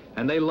right,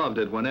 and they loved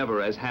it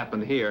whenever, as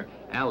happened here,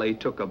 Ali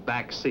took a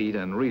back seat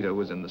and Rita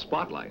was in the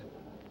spotlight.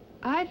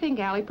 I think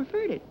Ali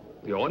preferred it.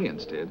 The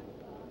audience did.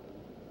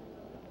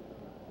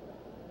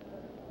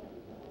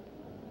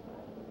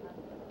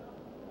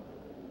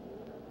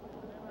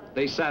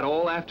 They sat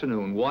all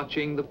afternoon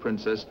watching the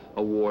princess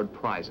award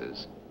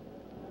prizes.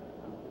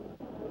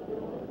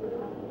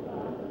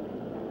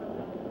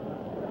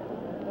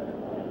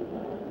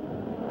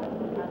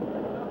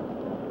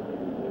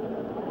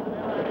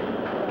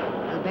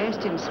 The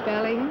best in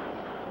spelling,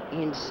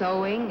 in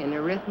sewing, in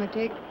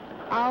arithmetic,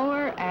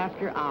 hour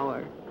after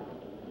hour.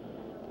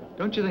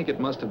 Don't you think it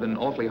must have been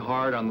awfully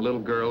hard on the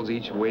little girls,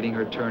 each waiting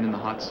her turn in the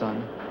hot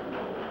sun?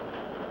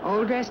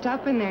 All dressed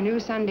up in their new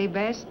Sunday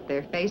best,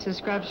 their faces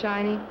scrub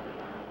shiny.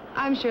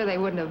 I'm sure they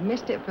wouldn't have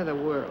missed it for the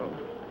world.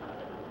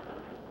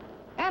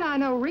 And I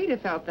know Rita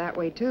felt that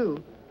way,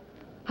 too.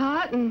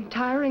 Hot and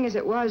tiring as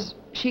it was,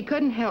 she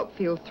couldn't help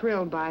feel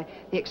thrilled by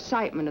the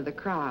excitement of the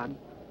crowd.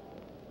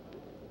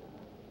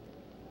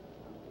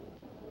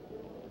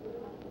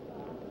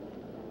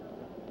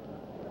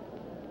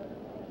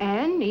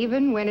 And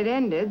even when it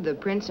ended, the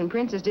prince and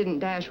princess didn't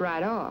dash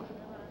right off.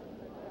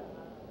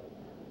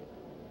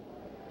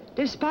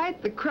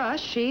 Despite the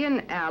crush, she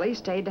and Ali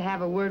stayed to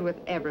have a word with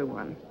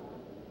everyone.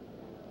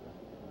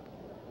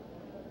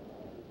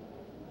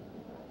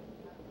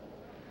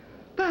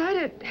 But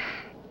at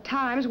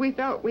times we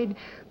felt we'd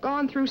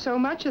gone through so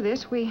much of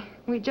this, we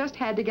just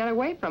had to get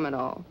away from it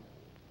all.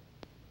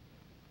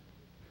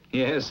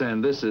 Yes,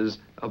 and this is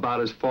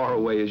about as far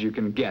away as you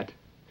can get.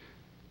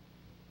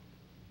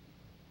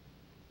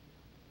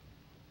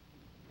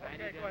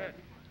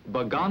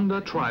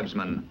 Baganda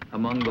tribesmen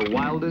among the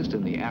wildest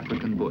in the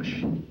African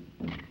bush.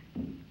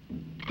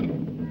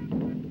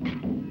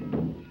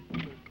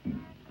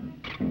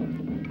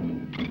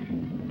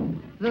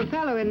 The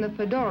fellow in the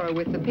fedora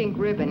with the pink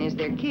ribbon is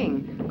their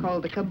king,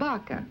 called the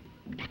Kabaka.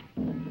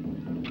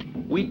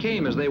 We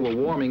came as they were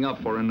warming up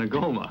for a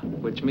ngoma,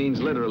 which means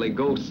literally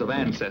ghosts of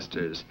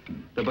ancestors.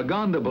 The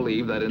Baganda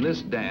believe that in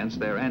this dance,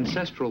 their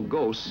ancestral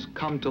ghosts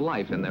come to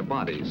life in their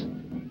bodies.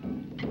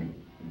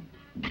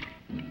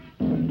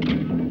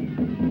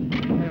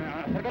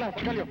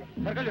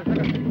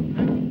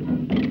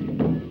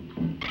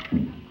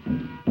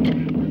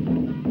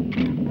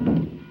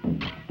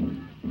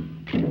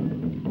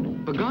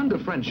 Baganda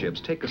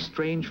friendships take a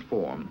strange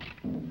form.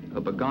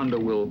 A Baganda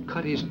will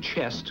cut his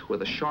chest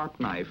with a sharp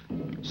knife,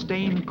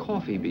 stain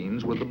coffee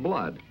beans with the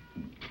blood.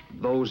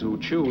 Those who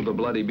chew the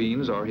bloody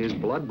beans are his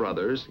blood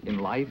brothers in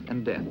life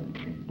and death.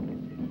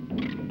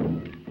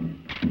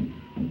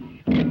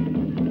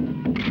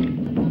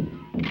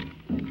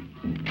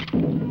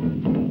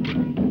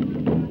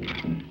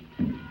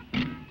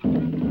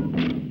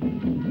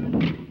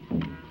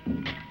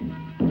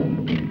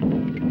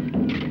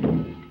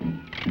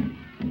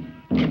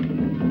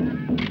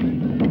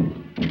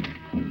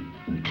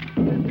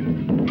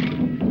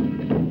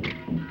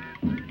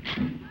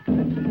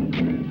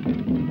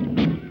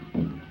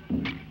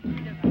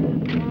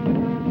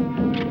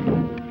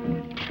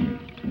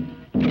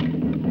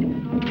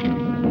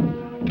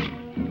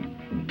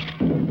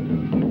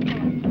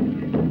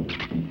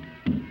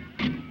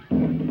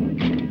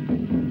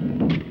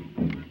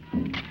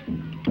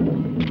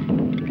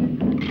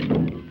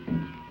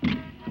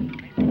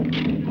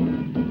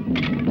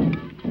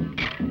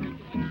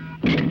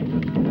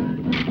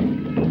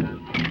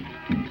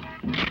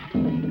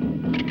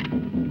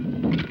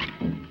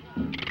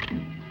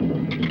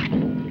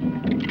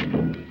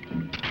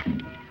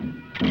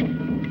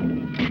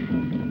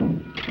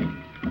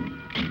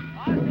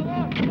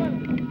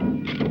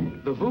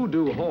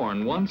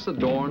 Once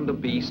adorned a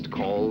beast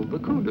called the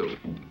kudu.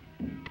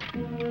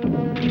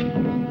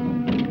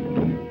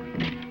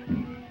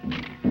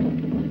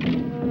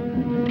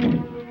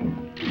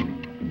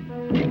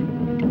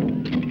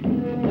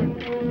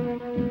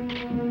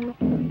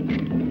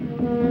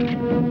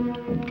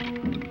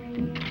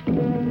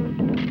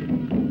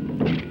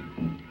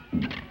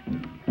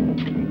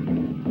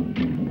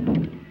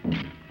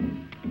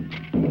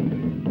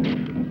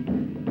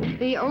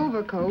 The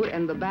overcoat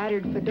and the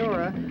battered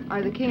fedora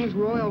are the king's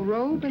royal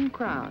robe and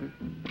crown.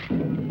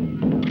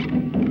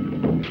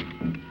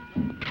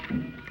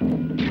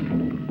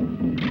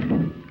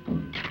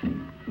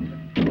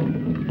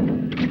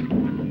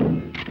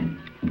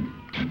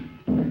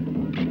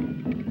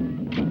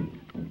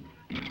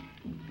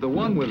 The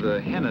one with the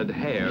hennaed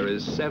hair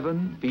is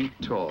 7 feet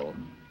tall.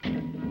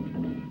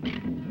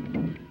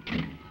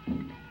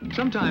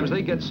 Sometimes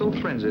they get so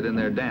frenzied in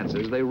their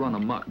dances they run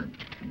amok.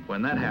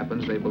 When that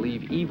happens, they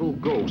believe evil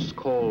ghosts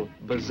called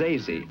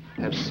Bazazi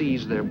have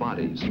seized their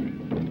bodies.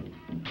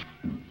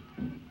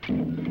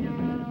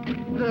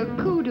 The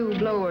kudu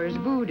blower's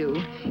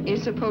voodoo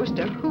is supposed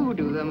to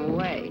hoodoo them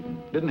away.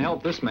 Didn't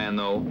help this man,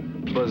 though.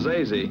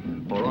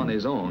 Bazazi, or on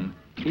his own,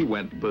 he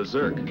went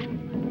berserk.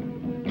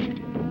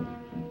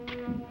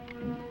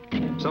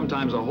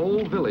 Sometimes a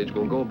whole village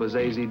will go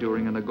Bazazi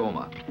during a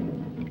ngoma.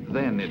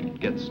 Then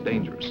it gets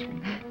dangerous.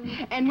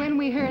 And when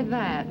we heard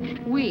that,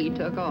 we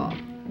took off.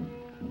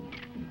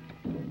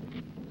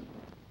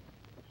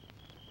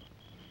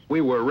 We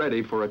were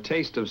ready for a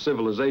taste of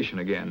civilization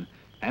again,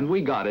 and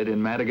we got it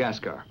in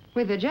Madagascar.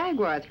 With a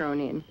jaguar thrown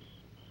in.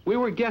 We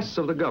were guests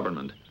of the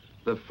government.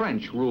 The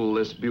French rule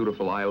this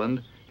beautiful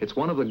island. It's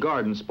one of the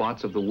garden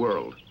spots of the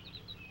world.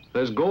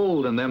 There's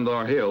gold in them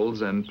there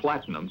hills, and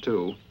platinum,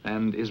 too,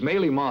 and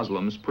Ismaili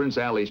Muslims, Prince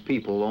Ali's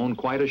people, own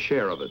quite a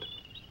share of it.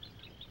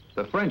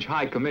 The French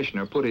High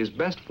Commissioner put his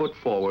best foot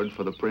forward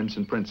for the prince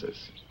and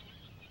princess.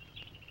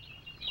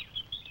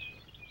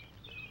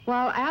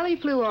 While Ali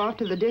flew off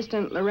to the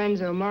distant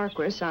Lorenzo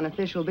Marquis on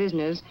official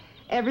business,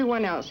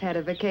 everyone else had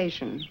a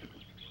vacation,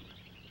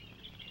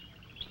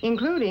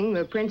 including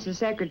the prince's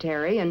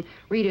secretary and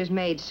Rita's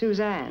maid,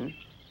 Suzanne.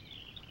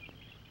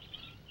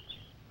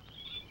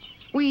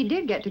 We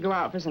did get to go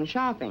out for some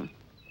shopping.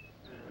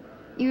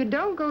 You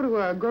don't go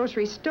to a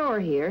grocery store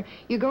here,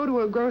 you go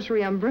to a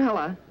grocery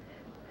umbrella.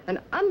 And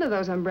under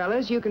those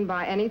umbrellas, you can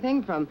buy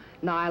anything from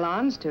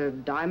nylons to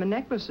diamond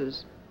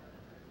necklaces.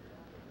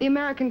 The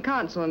American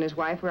consul and his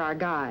wife were our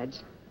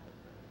guides.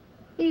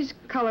 These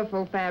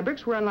colorful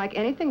fabrics were unlike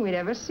anything we'd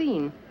ever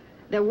seen.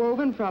 They're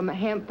woven from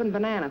hemp and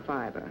banana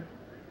fiber.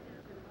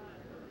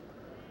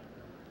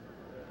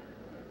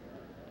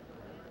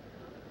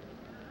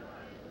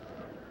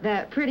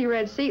 That pretty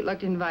red seat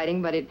looked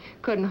inviting, but it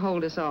couldn't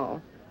hold us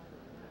all.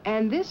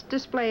 And this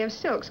display of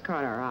silks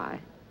caught our eye.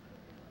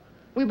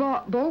 We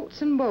bought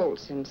bolts and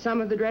bolts, and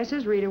some of the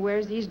dresses Rita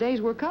wears these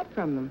days were cut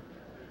from them.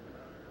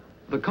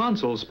 The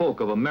consul spoke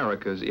of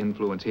America's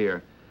influence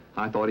here.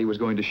 I thought he was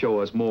going to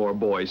show us more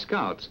Boy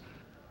Scouts.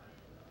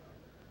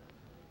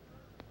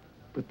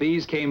 But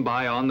these came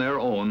by on their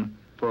own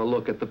for a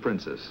look at the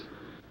princess.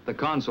 The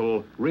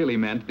consul really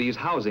meant these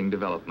housing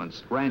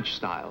developments, ranch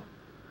style.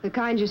 The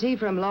kind you see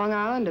from Long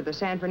Island to the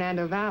San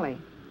Fernando Valley.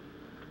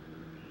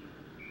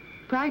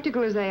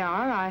 Practical as they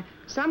are, I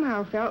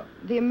somehow felt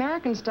the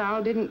American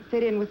style didn't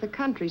fit in with the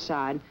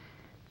countryside.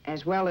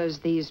 as well as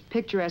these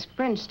picturesque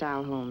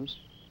French-style homes.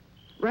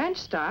 Ranch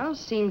styles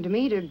seem to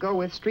me to go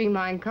with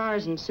streamlined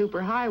cars and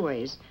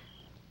superhighways,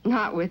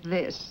 not with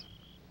this.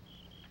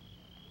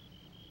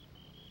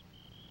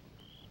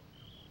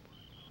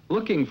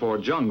 Looking for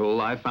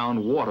jungle, I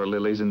found water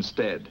lilies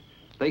instead.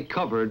 They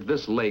covered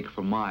this lake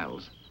for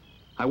miles.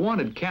 I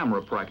wanted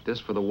camera practice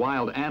for the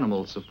wild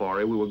animal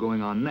safari we were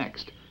going on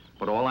next,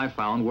 but all I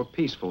found were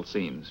peaceful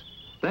scenes.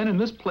 Then in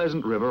this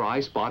pleasant river, I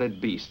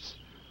spotted beasts.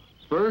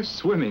 First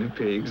swimming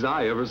pigs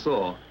I ever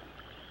saw.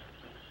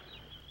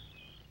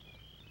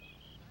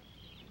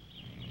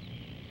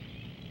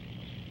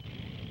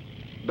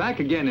 Back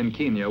again in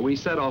Kenya, we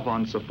set off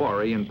on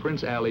safari in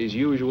Prince Ali's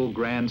usual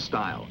grand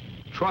style.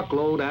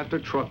 Truckload after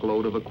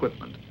truckload of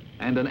equipment,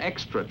 and an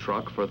extra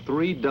truck for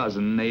 3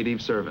 dozen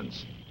native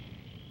servants.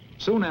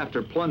 Soon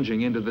after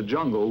plunging into the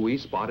jungle, we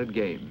spotted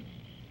game.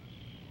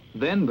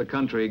 Then the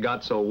country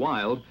got so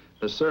wild,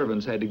 the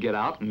servants had to get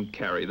out and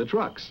carry the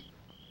trucks.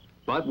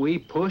 But we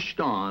pushed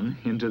on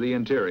into the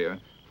interior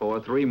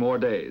for 3 more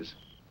days.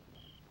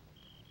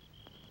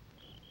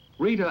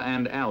 Rita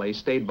and Allie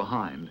stayed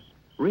behind.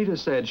 Rita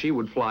said she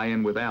would fly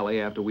in with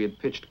Allie after we had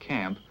pitched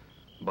camp,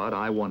 but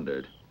I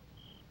wondered.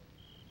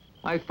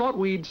 I thought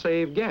we'd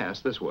save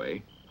gas this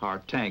way. Our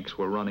tanks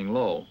were running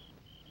low.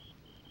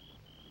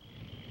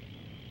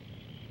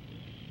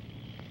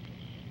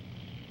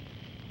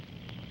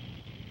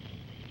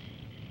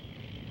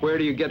 Where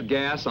do you get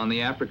gas on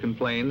the African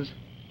plains?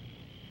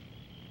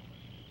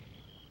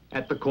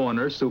 At the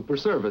corner super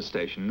service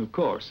station, of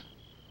course.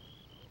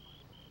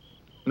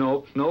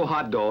 No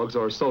hot dogs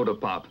or soda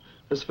pop.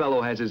 This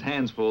fellow has his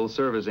hands full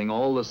servicing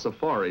all the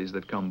safaris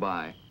that come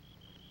by.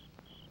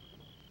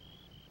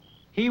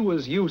 He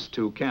was used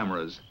to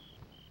cameras,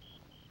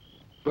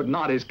 but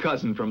not his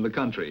cousin from the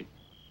country.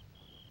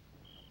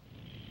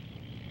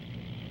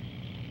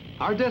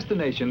 Our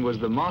destination was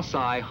the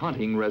Maasai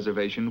hunting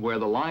reservation where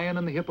the lion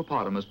and the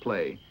hippopotamus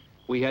play.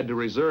 We had to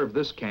reserve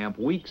this camp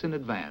weeks in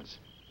advance.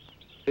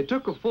 It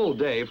took a full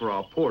day for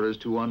our porters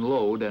to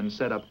unload and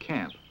set up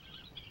camp.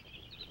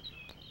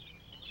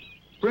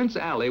 Prince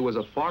Ali was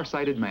a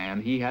far-sighted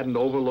man. He hadn't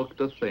overlooked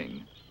a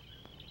thing.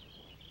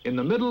 In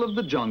the middle of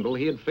the jungle,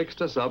 he had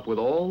fixed us up with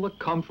all the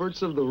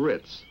comforts of the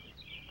Ritz.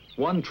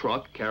 One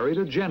truck carried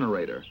a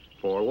generator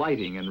for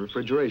lighting and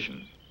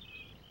refrigeration.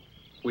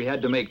 We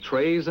had to make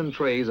trays and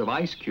trays of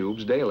ice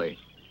cubes daily.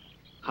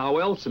 How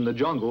else in the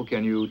jungle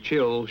can you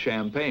chill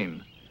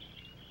champagne?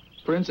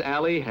 Prince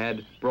Ali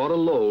had brought a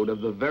load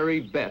of the very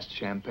best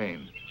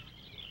champagne.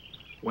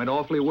 Went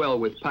awfully well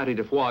with pâté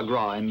de foie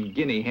gras and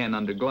guinea hen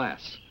under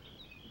glass.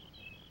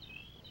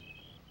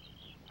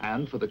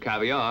 And for the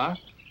caviar,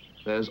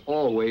 there's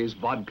always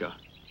vodka.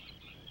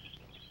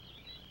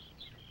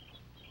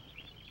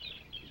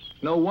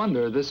 No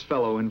wonder this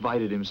fellow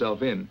invited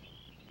himself in.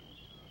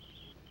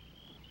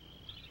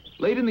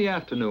 Late in the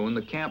afternoon,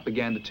 the camp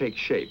began to take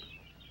shape.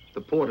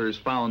 The porters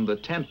found the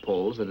tent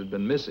poles that had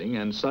been missing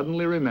and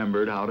suddenly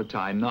remembered how to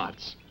tie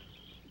knots.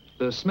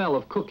 The smell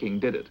of cooking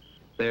did it.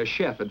 Their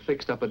chef had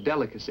fixed up a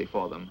delicacy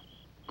for them.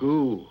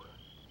 Goo.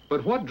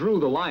 But what drew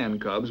the lion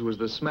cubs was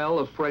the smell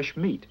of fresh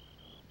meat.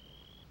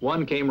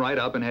 One came right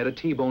up and had a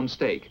T-bone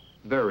steak,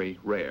 very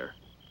rare.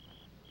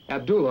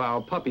 Abdullah,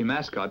 our puppy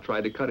mascot,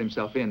 tried to cut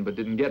himself in but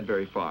didn't get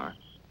very far.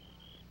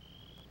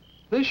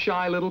 This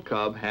shy little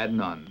cub had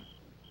none.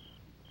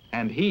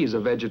 And he's a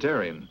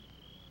vegetarian.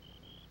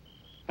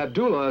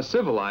 Abdullah, a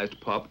civilized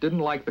pup, didn't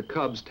like the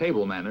cub's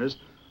table manners,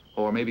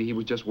 or maybe he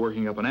was just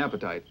working up an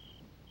appetite.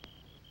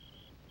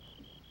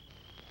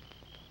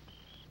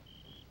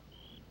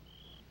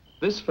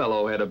 This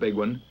fellow had a big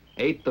one,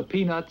 ate the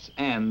peanuts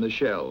and the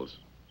shells.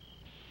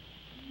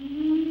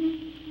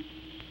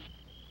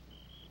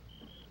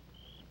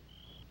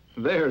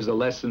 There's a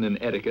lesson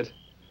in etiquette.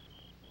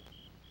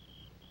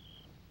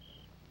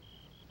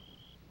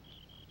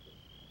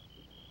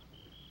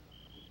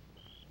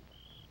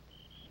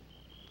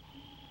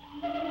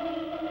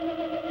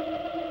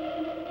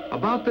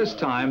 About this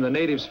time, the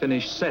natives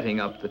finished setting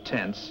up the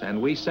tents,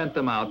 and we sent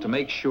them out to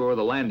make sure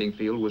the landing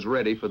field was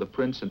ready for the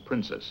prince and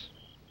princess.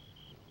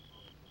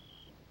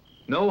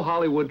 No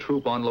Hollywood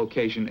troupe on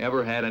location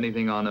ever had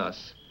anything on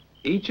us.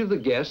 Each of the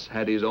guests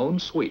had his own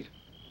suite.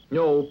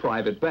 No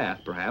private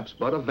bath, perhaps,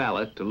 but a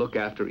valet to look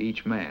after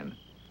each man.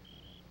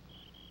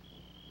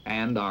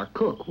 And our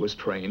cook was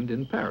trained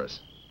in Paris.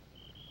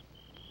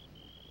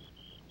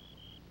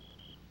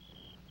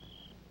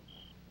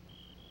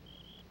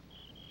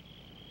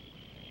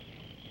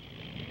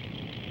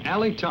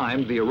 Ali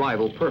timed the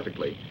arrival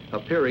perfectly,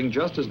 appearing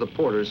just as the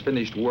porters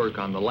finished work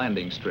on the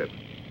landing strip.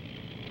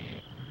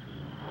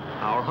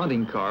 Our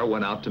hunting car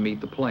went out to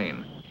meet the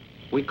plane.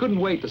 We couldn't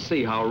wait to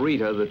see how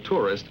Rita, the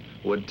tourist,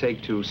 would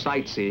take to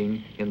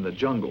sightseeing in the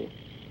jungle.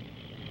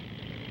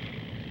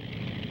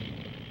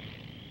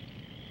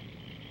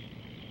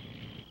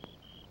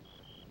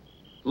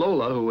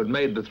 Lola, who had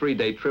made the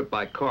 3-day trip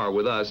by car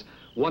with us,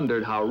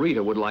 wondered how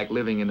Rita would like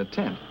living in a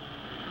tent.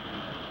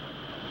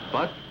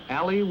 But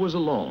Ali was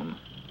alone.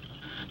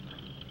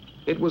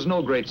 It was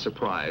no great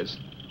surprise.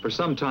 For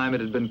some time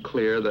it had been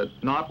clear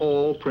that not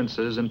all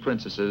princes and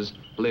princesses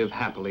live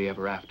happily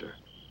ever after.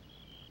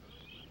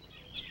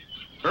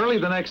 Early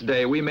the next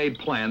day, we made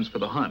plans for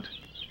the hunt.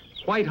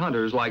 White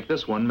hunters like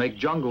this one make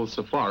jungle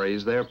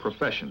safaris their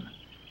profession.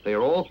 They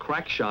are all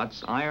crack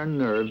shots,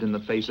 iron-nerved in the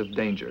face of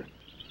danger.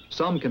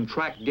 Some can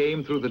track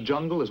game through the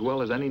jungle as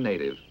well as any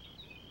native.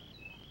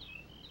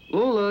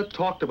 Lola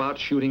talked about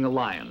shooting a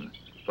lion,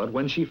 but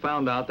when she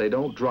found out they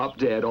don't drop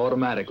dead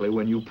automatically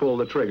when you pull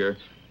the trigger,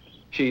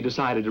 she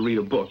decided to read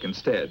a book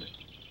instead.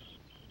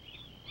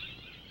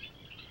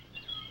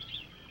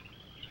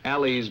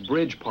 Allie's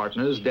bridge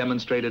partners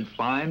demonstrated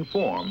fine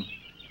form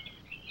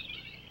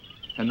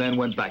and then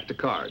went back to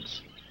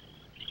cards.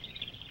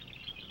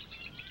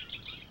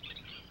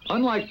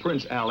 Unlike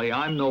Prince Allie,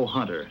 I'm no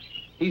hunter.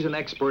 He's an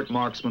expert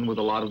marksman with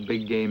a lot of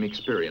big game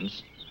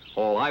experience.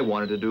 All I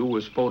wanted to do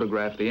was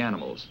photograph the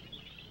animals.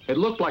 It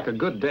looked like a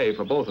good day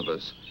for both of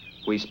us.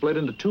 We split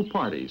into two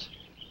parties.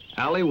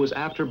 Allie was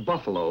after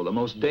buffalo, the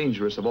most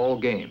dangerous of all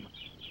game.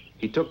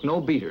 He took no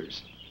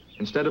beaters.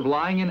 Instead of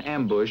lying in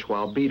ambush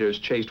while beaters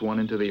chased one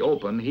into the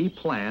open, he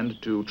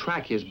planned to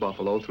track his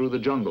buffalo through the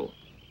jungle.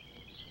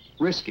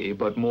 Risky,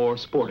 but more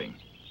sporting.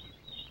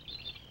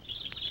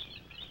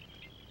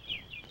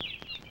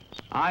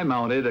 I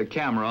mounted a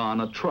camera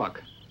on a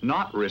truck.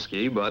 Not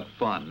risky, but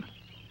fun.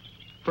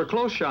 For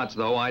close shots,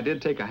 though, I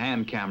did take a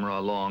hand camera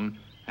along,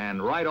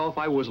 and right off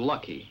I was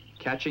lucky,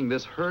 catching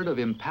this herd of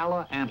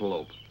impala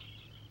antelope.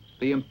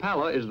 The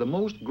impala is the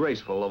most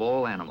graceful of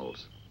all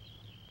animals,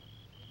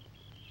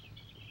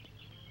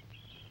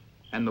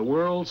 and the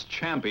world's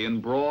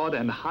champion broad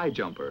and high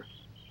jumper.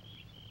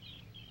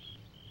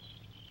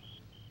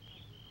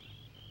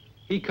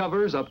 He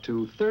covers up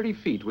to 30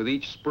 feet with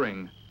each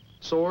spring,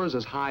 soars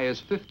as high as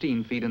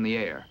 15 feet in the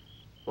air,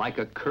 like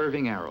a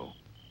curving arrow.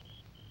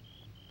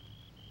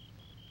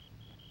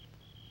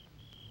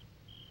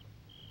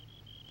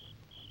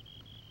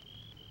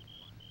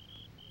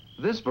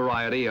 This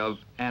variety of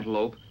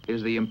antelope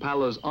is the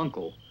impala's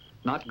uncle,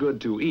 not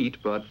good to eat,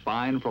 but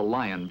fine for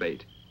lion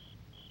bait.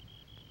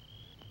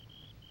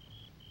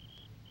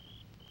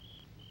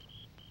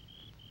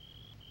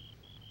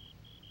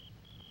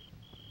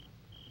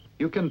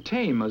 You can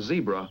tame a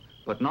zebra,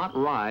 but not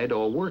ride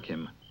or work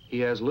him. He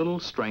has little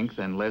strength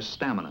and less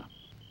stamina.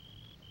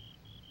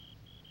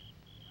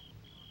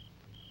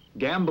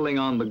 Gambling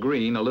on the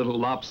green a little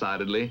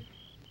lopsidedly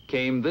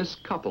came this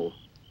couple.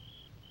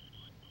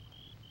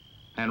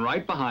 And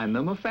right behind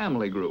them, a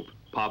family group,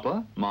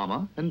 Papa,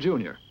 Mama, and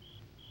Junior.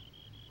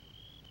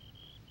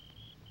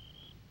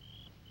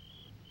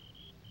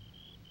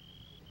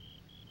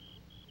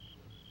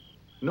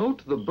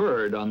 Note the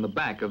bird on the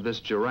back of this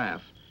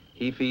giraffe.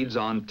 He feeds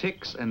on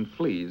ticks and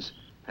fleas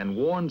and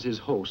warns his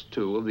host,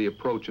 too, of the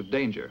approach of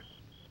danger.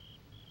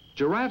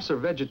 Giraffes are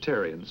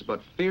vegetarians,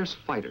 but fierce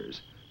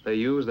fighters. They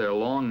use their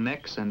long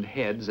necks and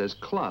heads as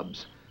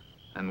clubs,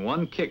 and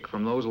one kick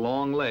from those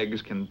long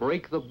legs can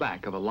break the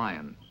back of a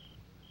lion.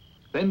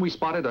 Then we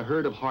spotted a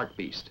herd of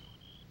hartebeest,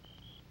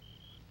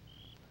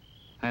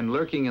 and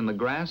lurking in the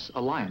grass,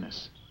 a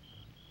lioness.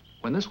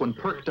 When this one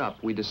perked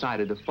up, we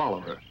decided to follow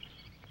her.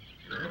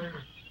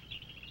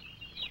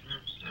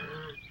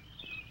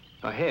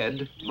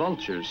 Ahead,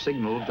 vultures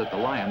signaled that the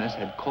lioness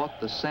had caught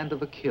the scent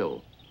of a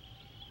kill.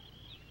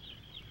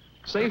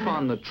 Safe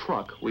on the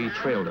truck, we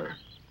trailed her.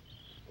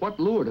 What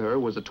lured her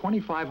was a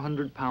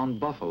 2,500-pound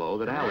buffalo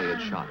that Allie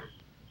had shot.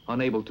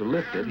 Unable to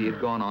lift it, he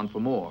had gone on for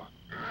more.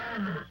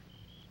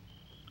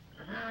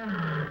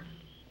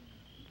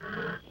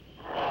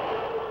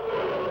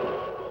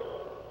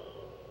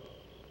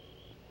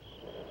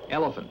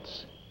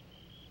 Elephants.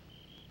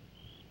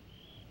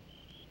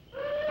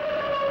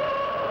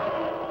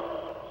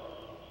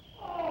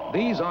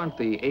 These aren't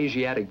the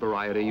Asiatic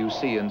variety you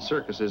see in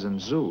circuses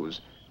and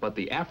zoos, but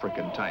the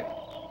African type.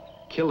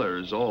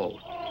 Killers all.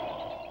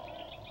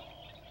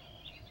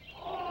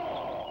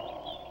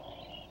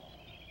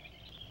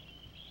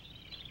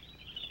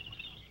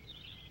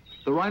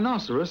 The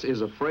rhinoceros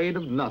is afraid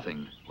of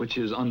nothing, which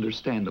is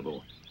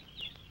understandable.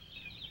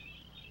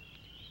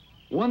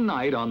 One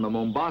night on the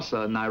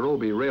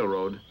Mombasa-Nairobi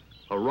Railroad,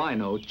 a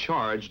rhino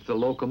charged the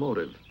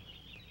locomotive.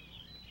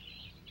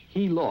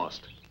 He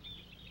lost,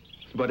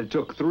 but it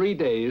took 3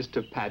 days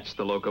to patch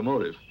the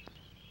locomotive.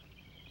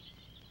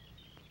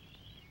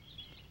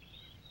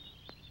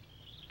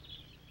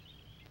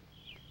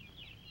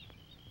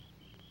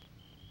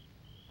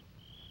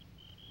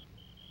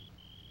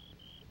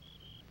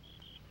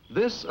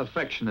 This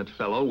affectionate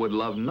fellow would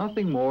love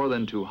nothing more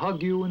than to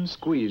hug you and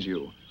squeeze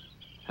you,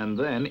 and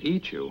then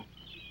eat you.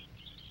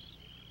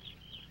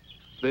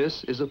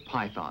 This is a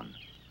python.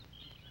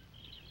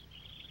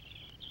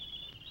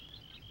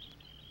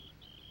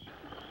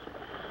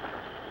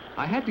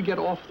 I had to get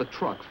off the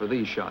truck for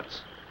these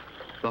shots.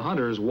 The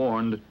hunters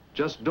warned,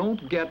 just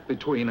don't get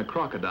between a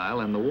crocodile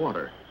and the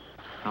water.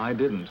 I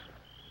didn't.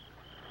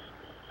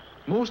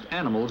 Most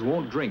animals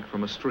won't drink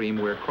from a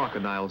stream where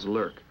crocodiles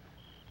lurk.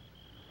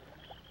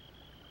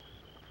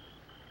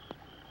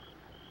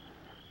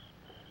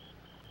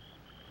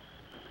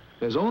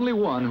 There's only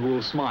one who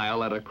will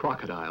smile at a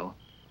crocodile,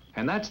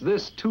 and that's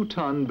this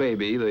 2-ton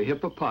baby, the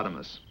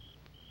hippopotamus.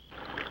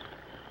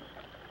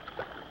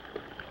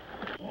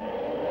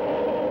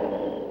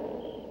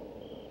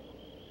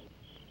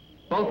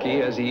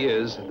 Bulky as he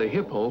is, the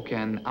hippo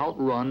can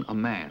outrun a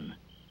man.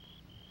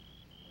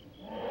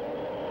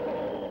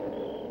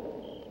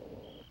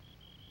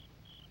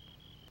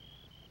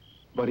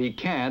 But he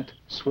can't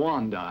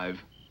swan dive.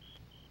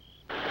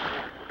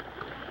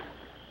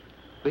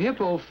 The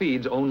hippo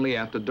feeds only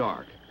after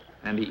dark,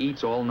 and he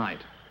eats all night.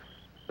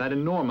 That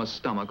enormous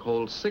stomach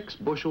holds 6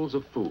 bushels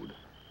of food.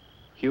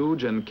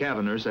 Huge and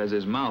cavernous as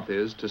his mouth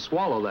is, to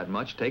swallow that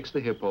much takes the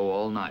hippo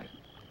all night.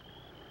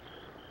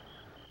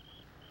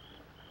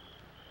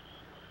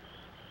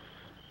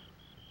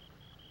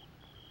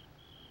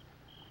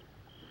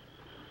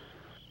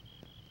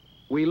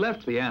 We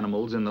left the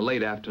animals in the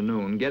late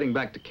afternoon, getting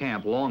back to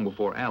camp long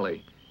before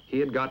Allie. He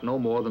had got no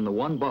more than the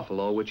 1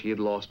 buffalo which he had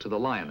lost to the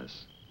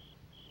lioness.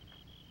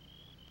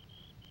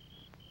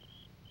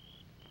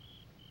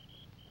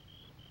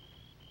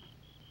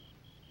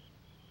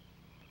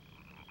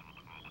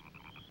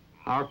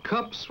 Our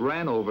cups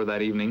ran over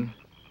that evening.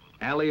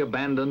 Allie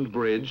abandoned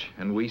bridge,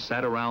 and we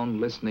sat around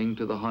listening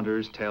to the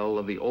hunters tell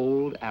of the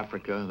old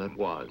Africa that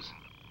was.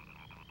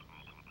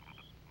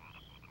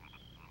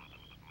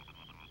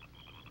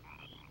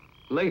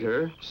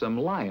 Later, some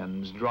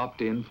lions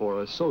dropped in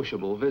for a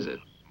sociable visit.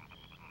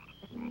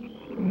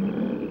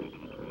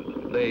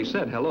 They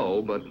said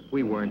hello, but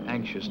we weren't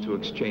anxious to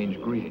exchange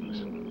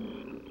greetings.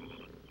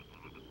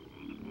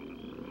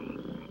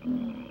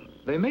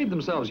 They made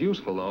themselves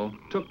useful, though,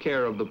 took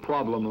care of the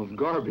problem of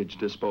garbage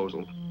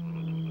disposal.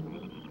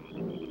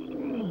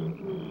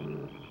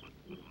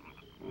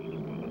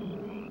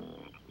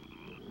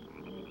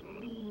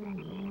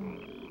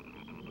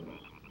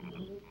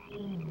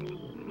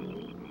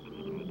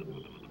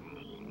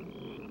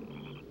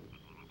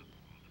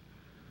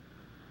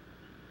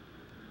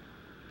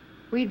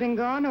 We'd been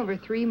gone over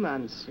 3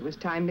 months. It was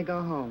time to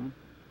go home.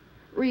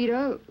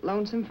 Rita,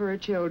 lonesome for her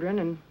children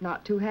and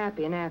not too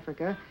happy in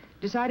Africa,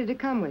 decided to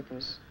come with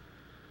us.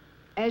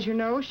 As you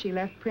know, she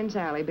left Prince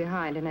Ali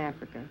behind in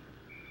Africa.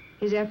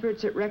 His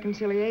efforts at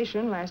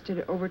reconciliation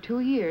lasted over 2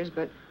 years,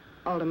 but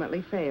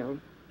ultimately failed.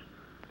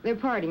 Their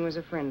parting was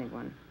a friendly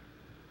one.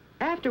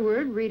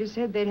 Afterward, Rita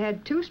said they'd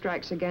had 2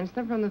 strikes against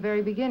them from the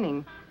very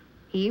beginning.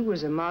 He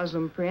was a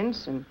Muslim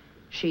prince, and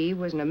she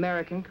was an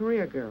American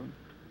career girl.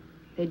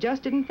 They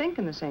just didn't think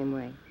in the same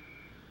way.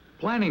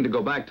 Planning to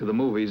go back to the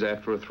movies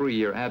after a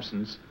 3-year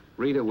absence,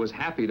 Rita was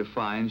happy to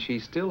find she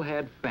still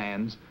had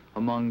fans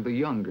among the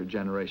younger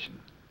generation.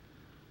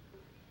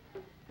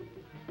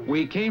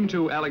 We came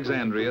to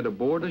Alexandria to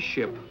board a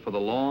ship for the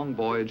long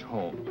voyage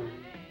home.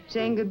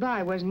 Saying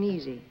goodbye wasn't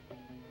easy.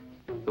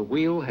 The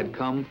wheel had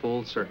come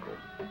full circle.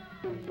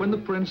 When the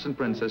prince and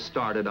princess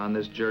started on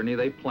this journey,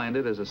 they planned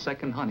it as a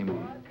second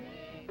honeymoon.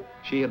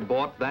 She had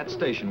bought that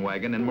station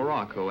wagon in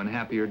Morocco in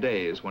happier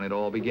days when it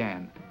all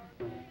began.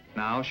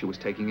 Now she was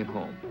taking it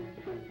home.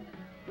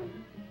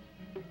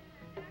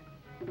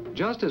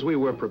 Just as we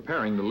were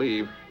preparing to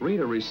leave,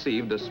 Rita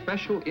received a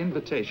special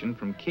invitation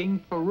from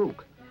King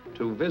Farouk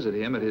to visit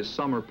him at his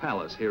summer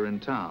palace here in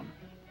town.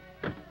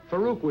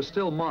 Farouk was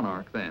still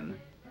monarch then,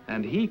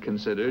 and he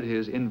considered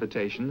his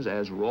invitations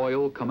as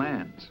royal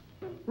commands.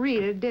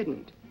 Rita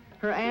didn't.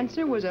 Her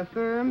answer was a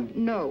firm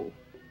no.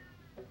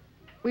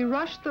 We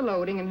rushed the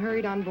loading and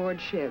hurried on board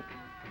ship.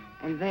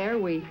 And there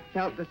we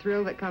felt the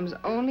thrill that comes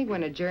only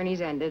when a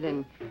journey's ended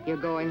and you're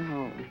going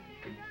home.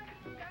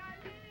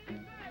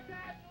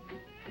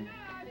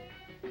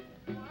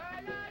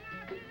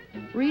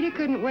 Rita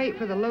couldn't wait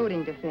for the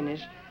loading to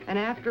finish, and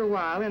after a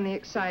while, in the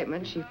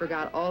excitement, she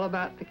forgot all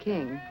about the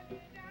king.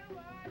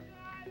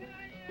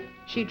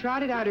 She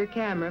trotted out her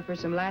camera for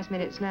some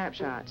last-minute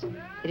snapshots.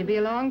 It'd be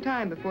a long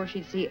time before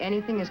she'd see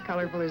anything as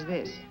colorful as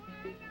this.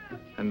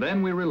 And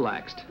then we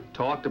relaxed,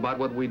 talked about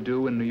what we'd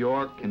do in New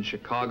York, in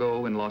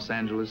Chicago, in Los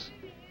Angeles,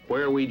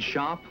 where we'd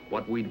shop,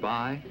 what we'd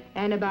buy.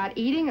 And about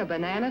eating a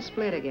banana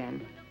split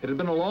again. It had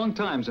been a long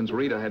time since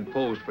Rita had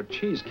posed for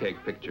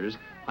cheesecake pictures.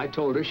 I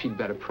told her she'd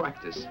better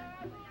practice.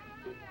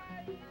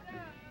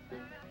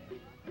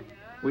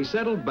 We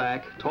settled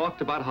back, talked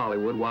about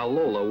Hollywood while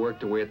Lola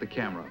worked away at the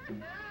camera.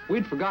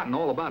 We'd forgotten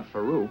all about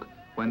Farouk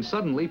when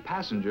suddenly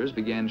passengers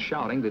began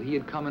shouting that he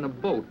had come in a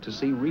boat to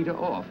see Rita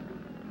off.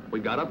 We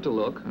got up to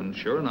look, and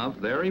sure enough,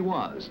 there he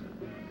was.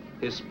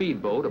 His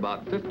speedboat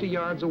about 50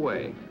 yards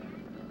away.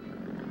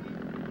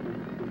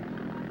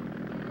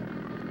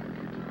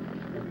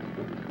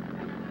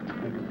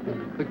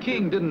 The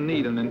king didn't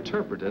need an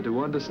interpreter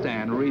to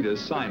understand Rita's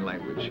sign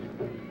language.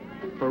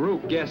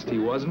 Farouk guessed he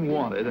wasn't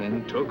wanted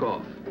and took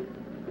off.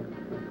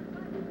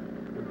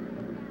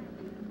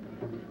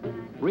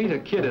 Rita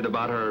kidded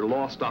about her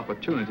lost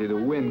opportunity to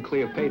win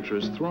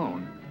Cleopatra's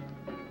throne.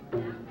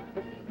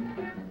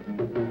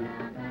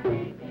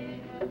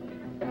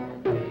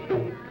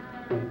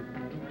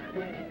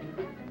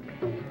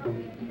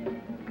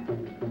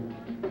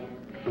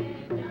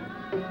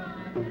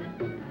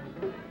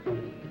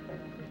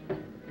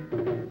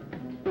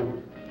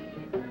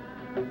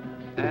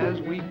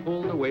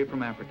 away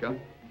from Africa,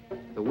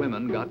 the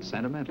women got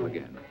sentimental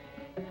again.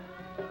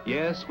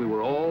 Yes, we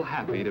were all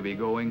happy to be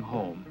going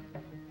home.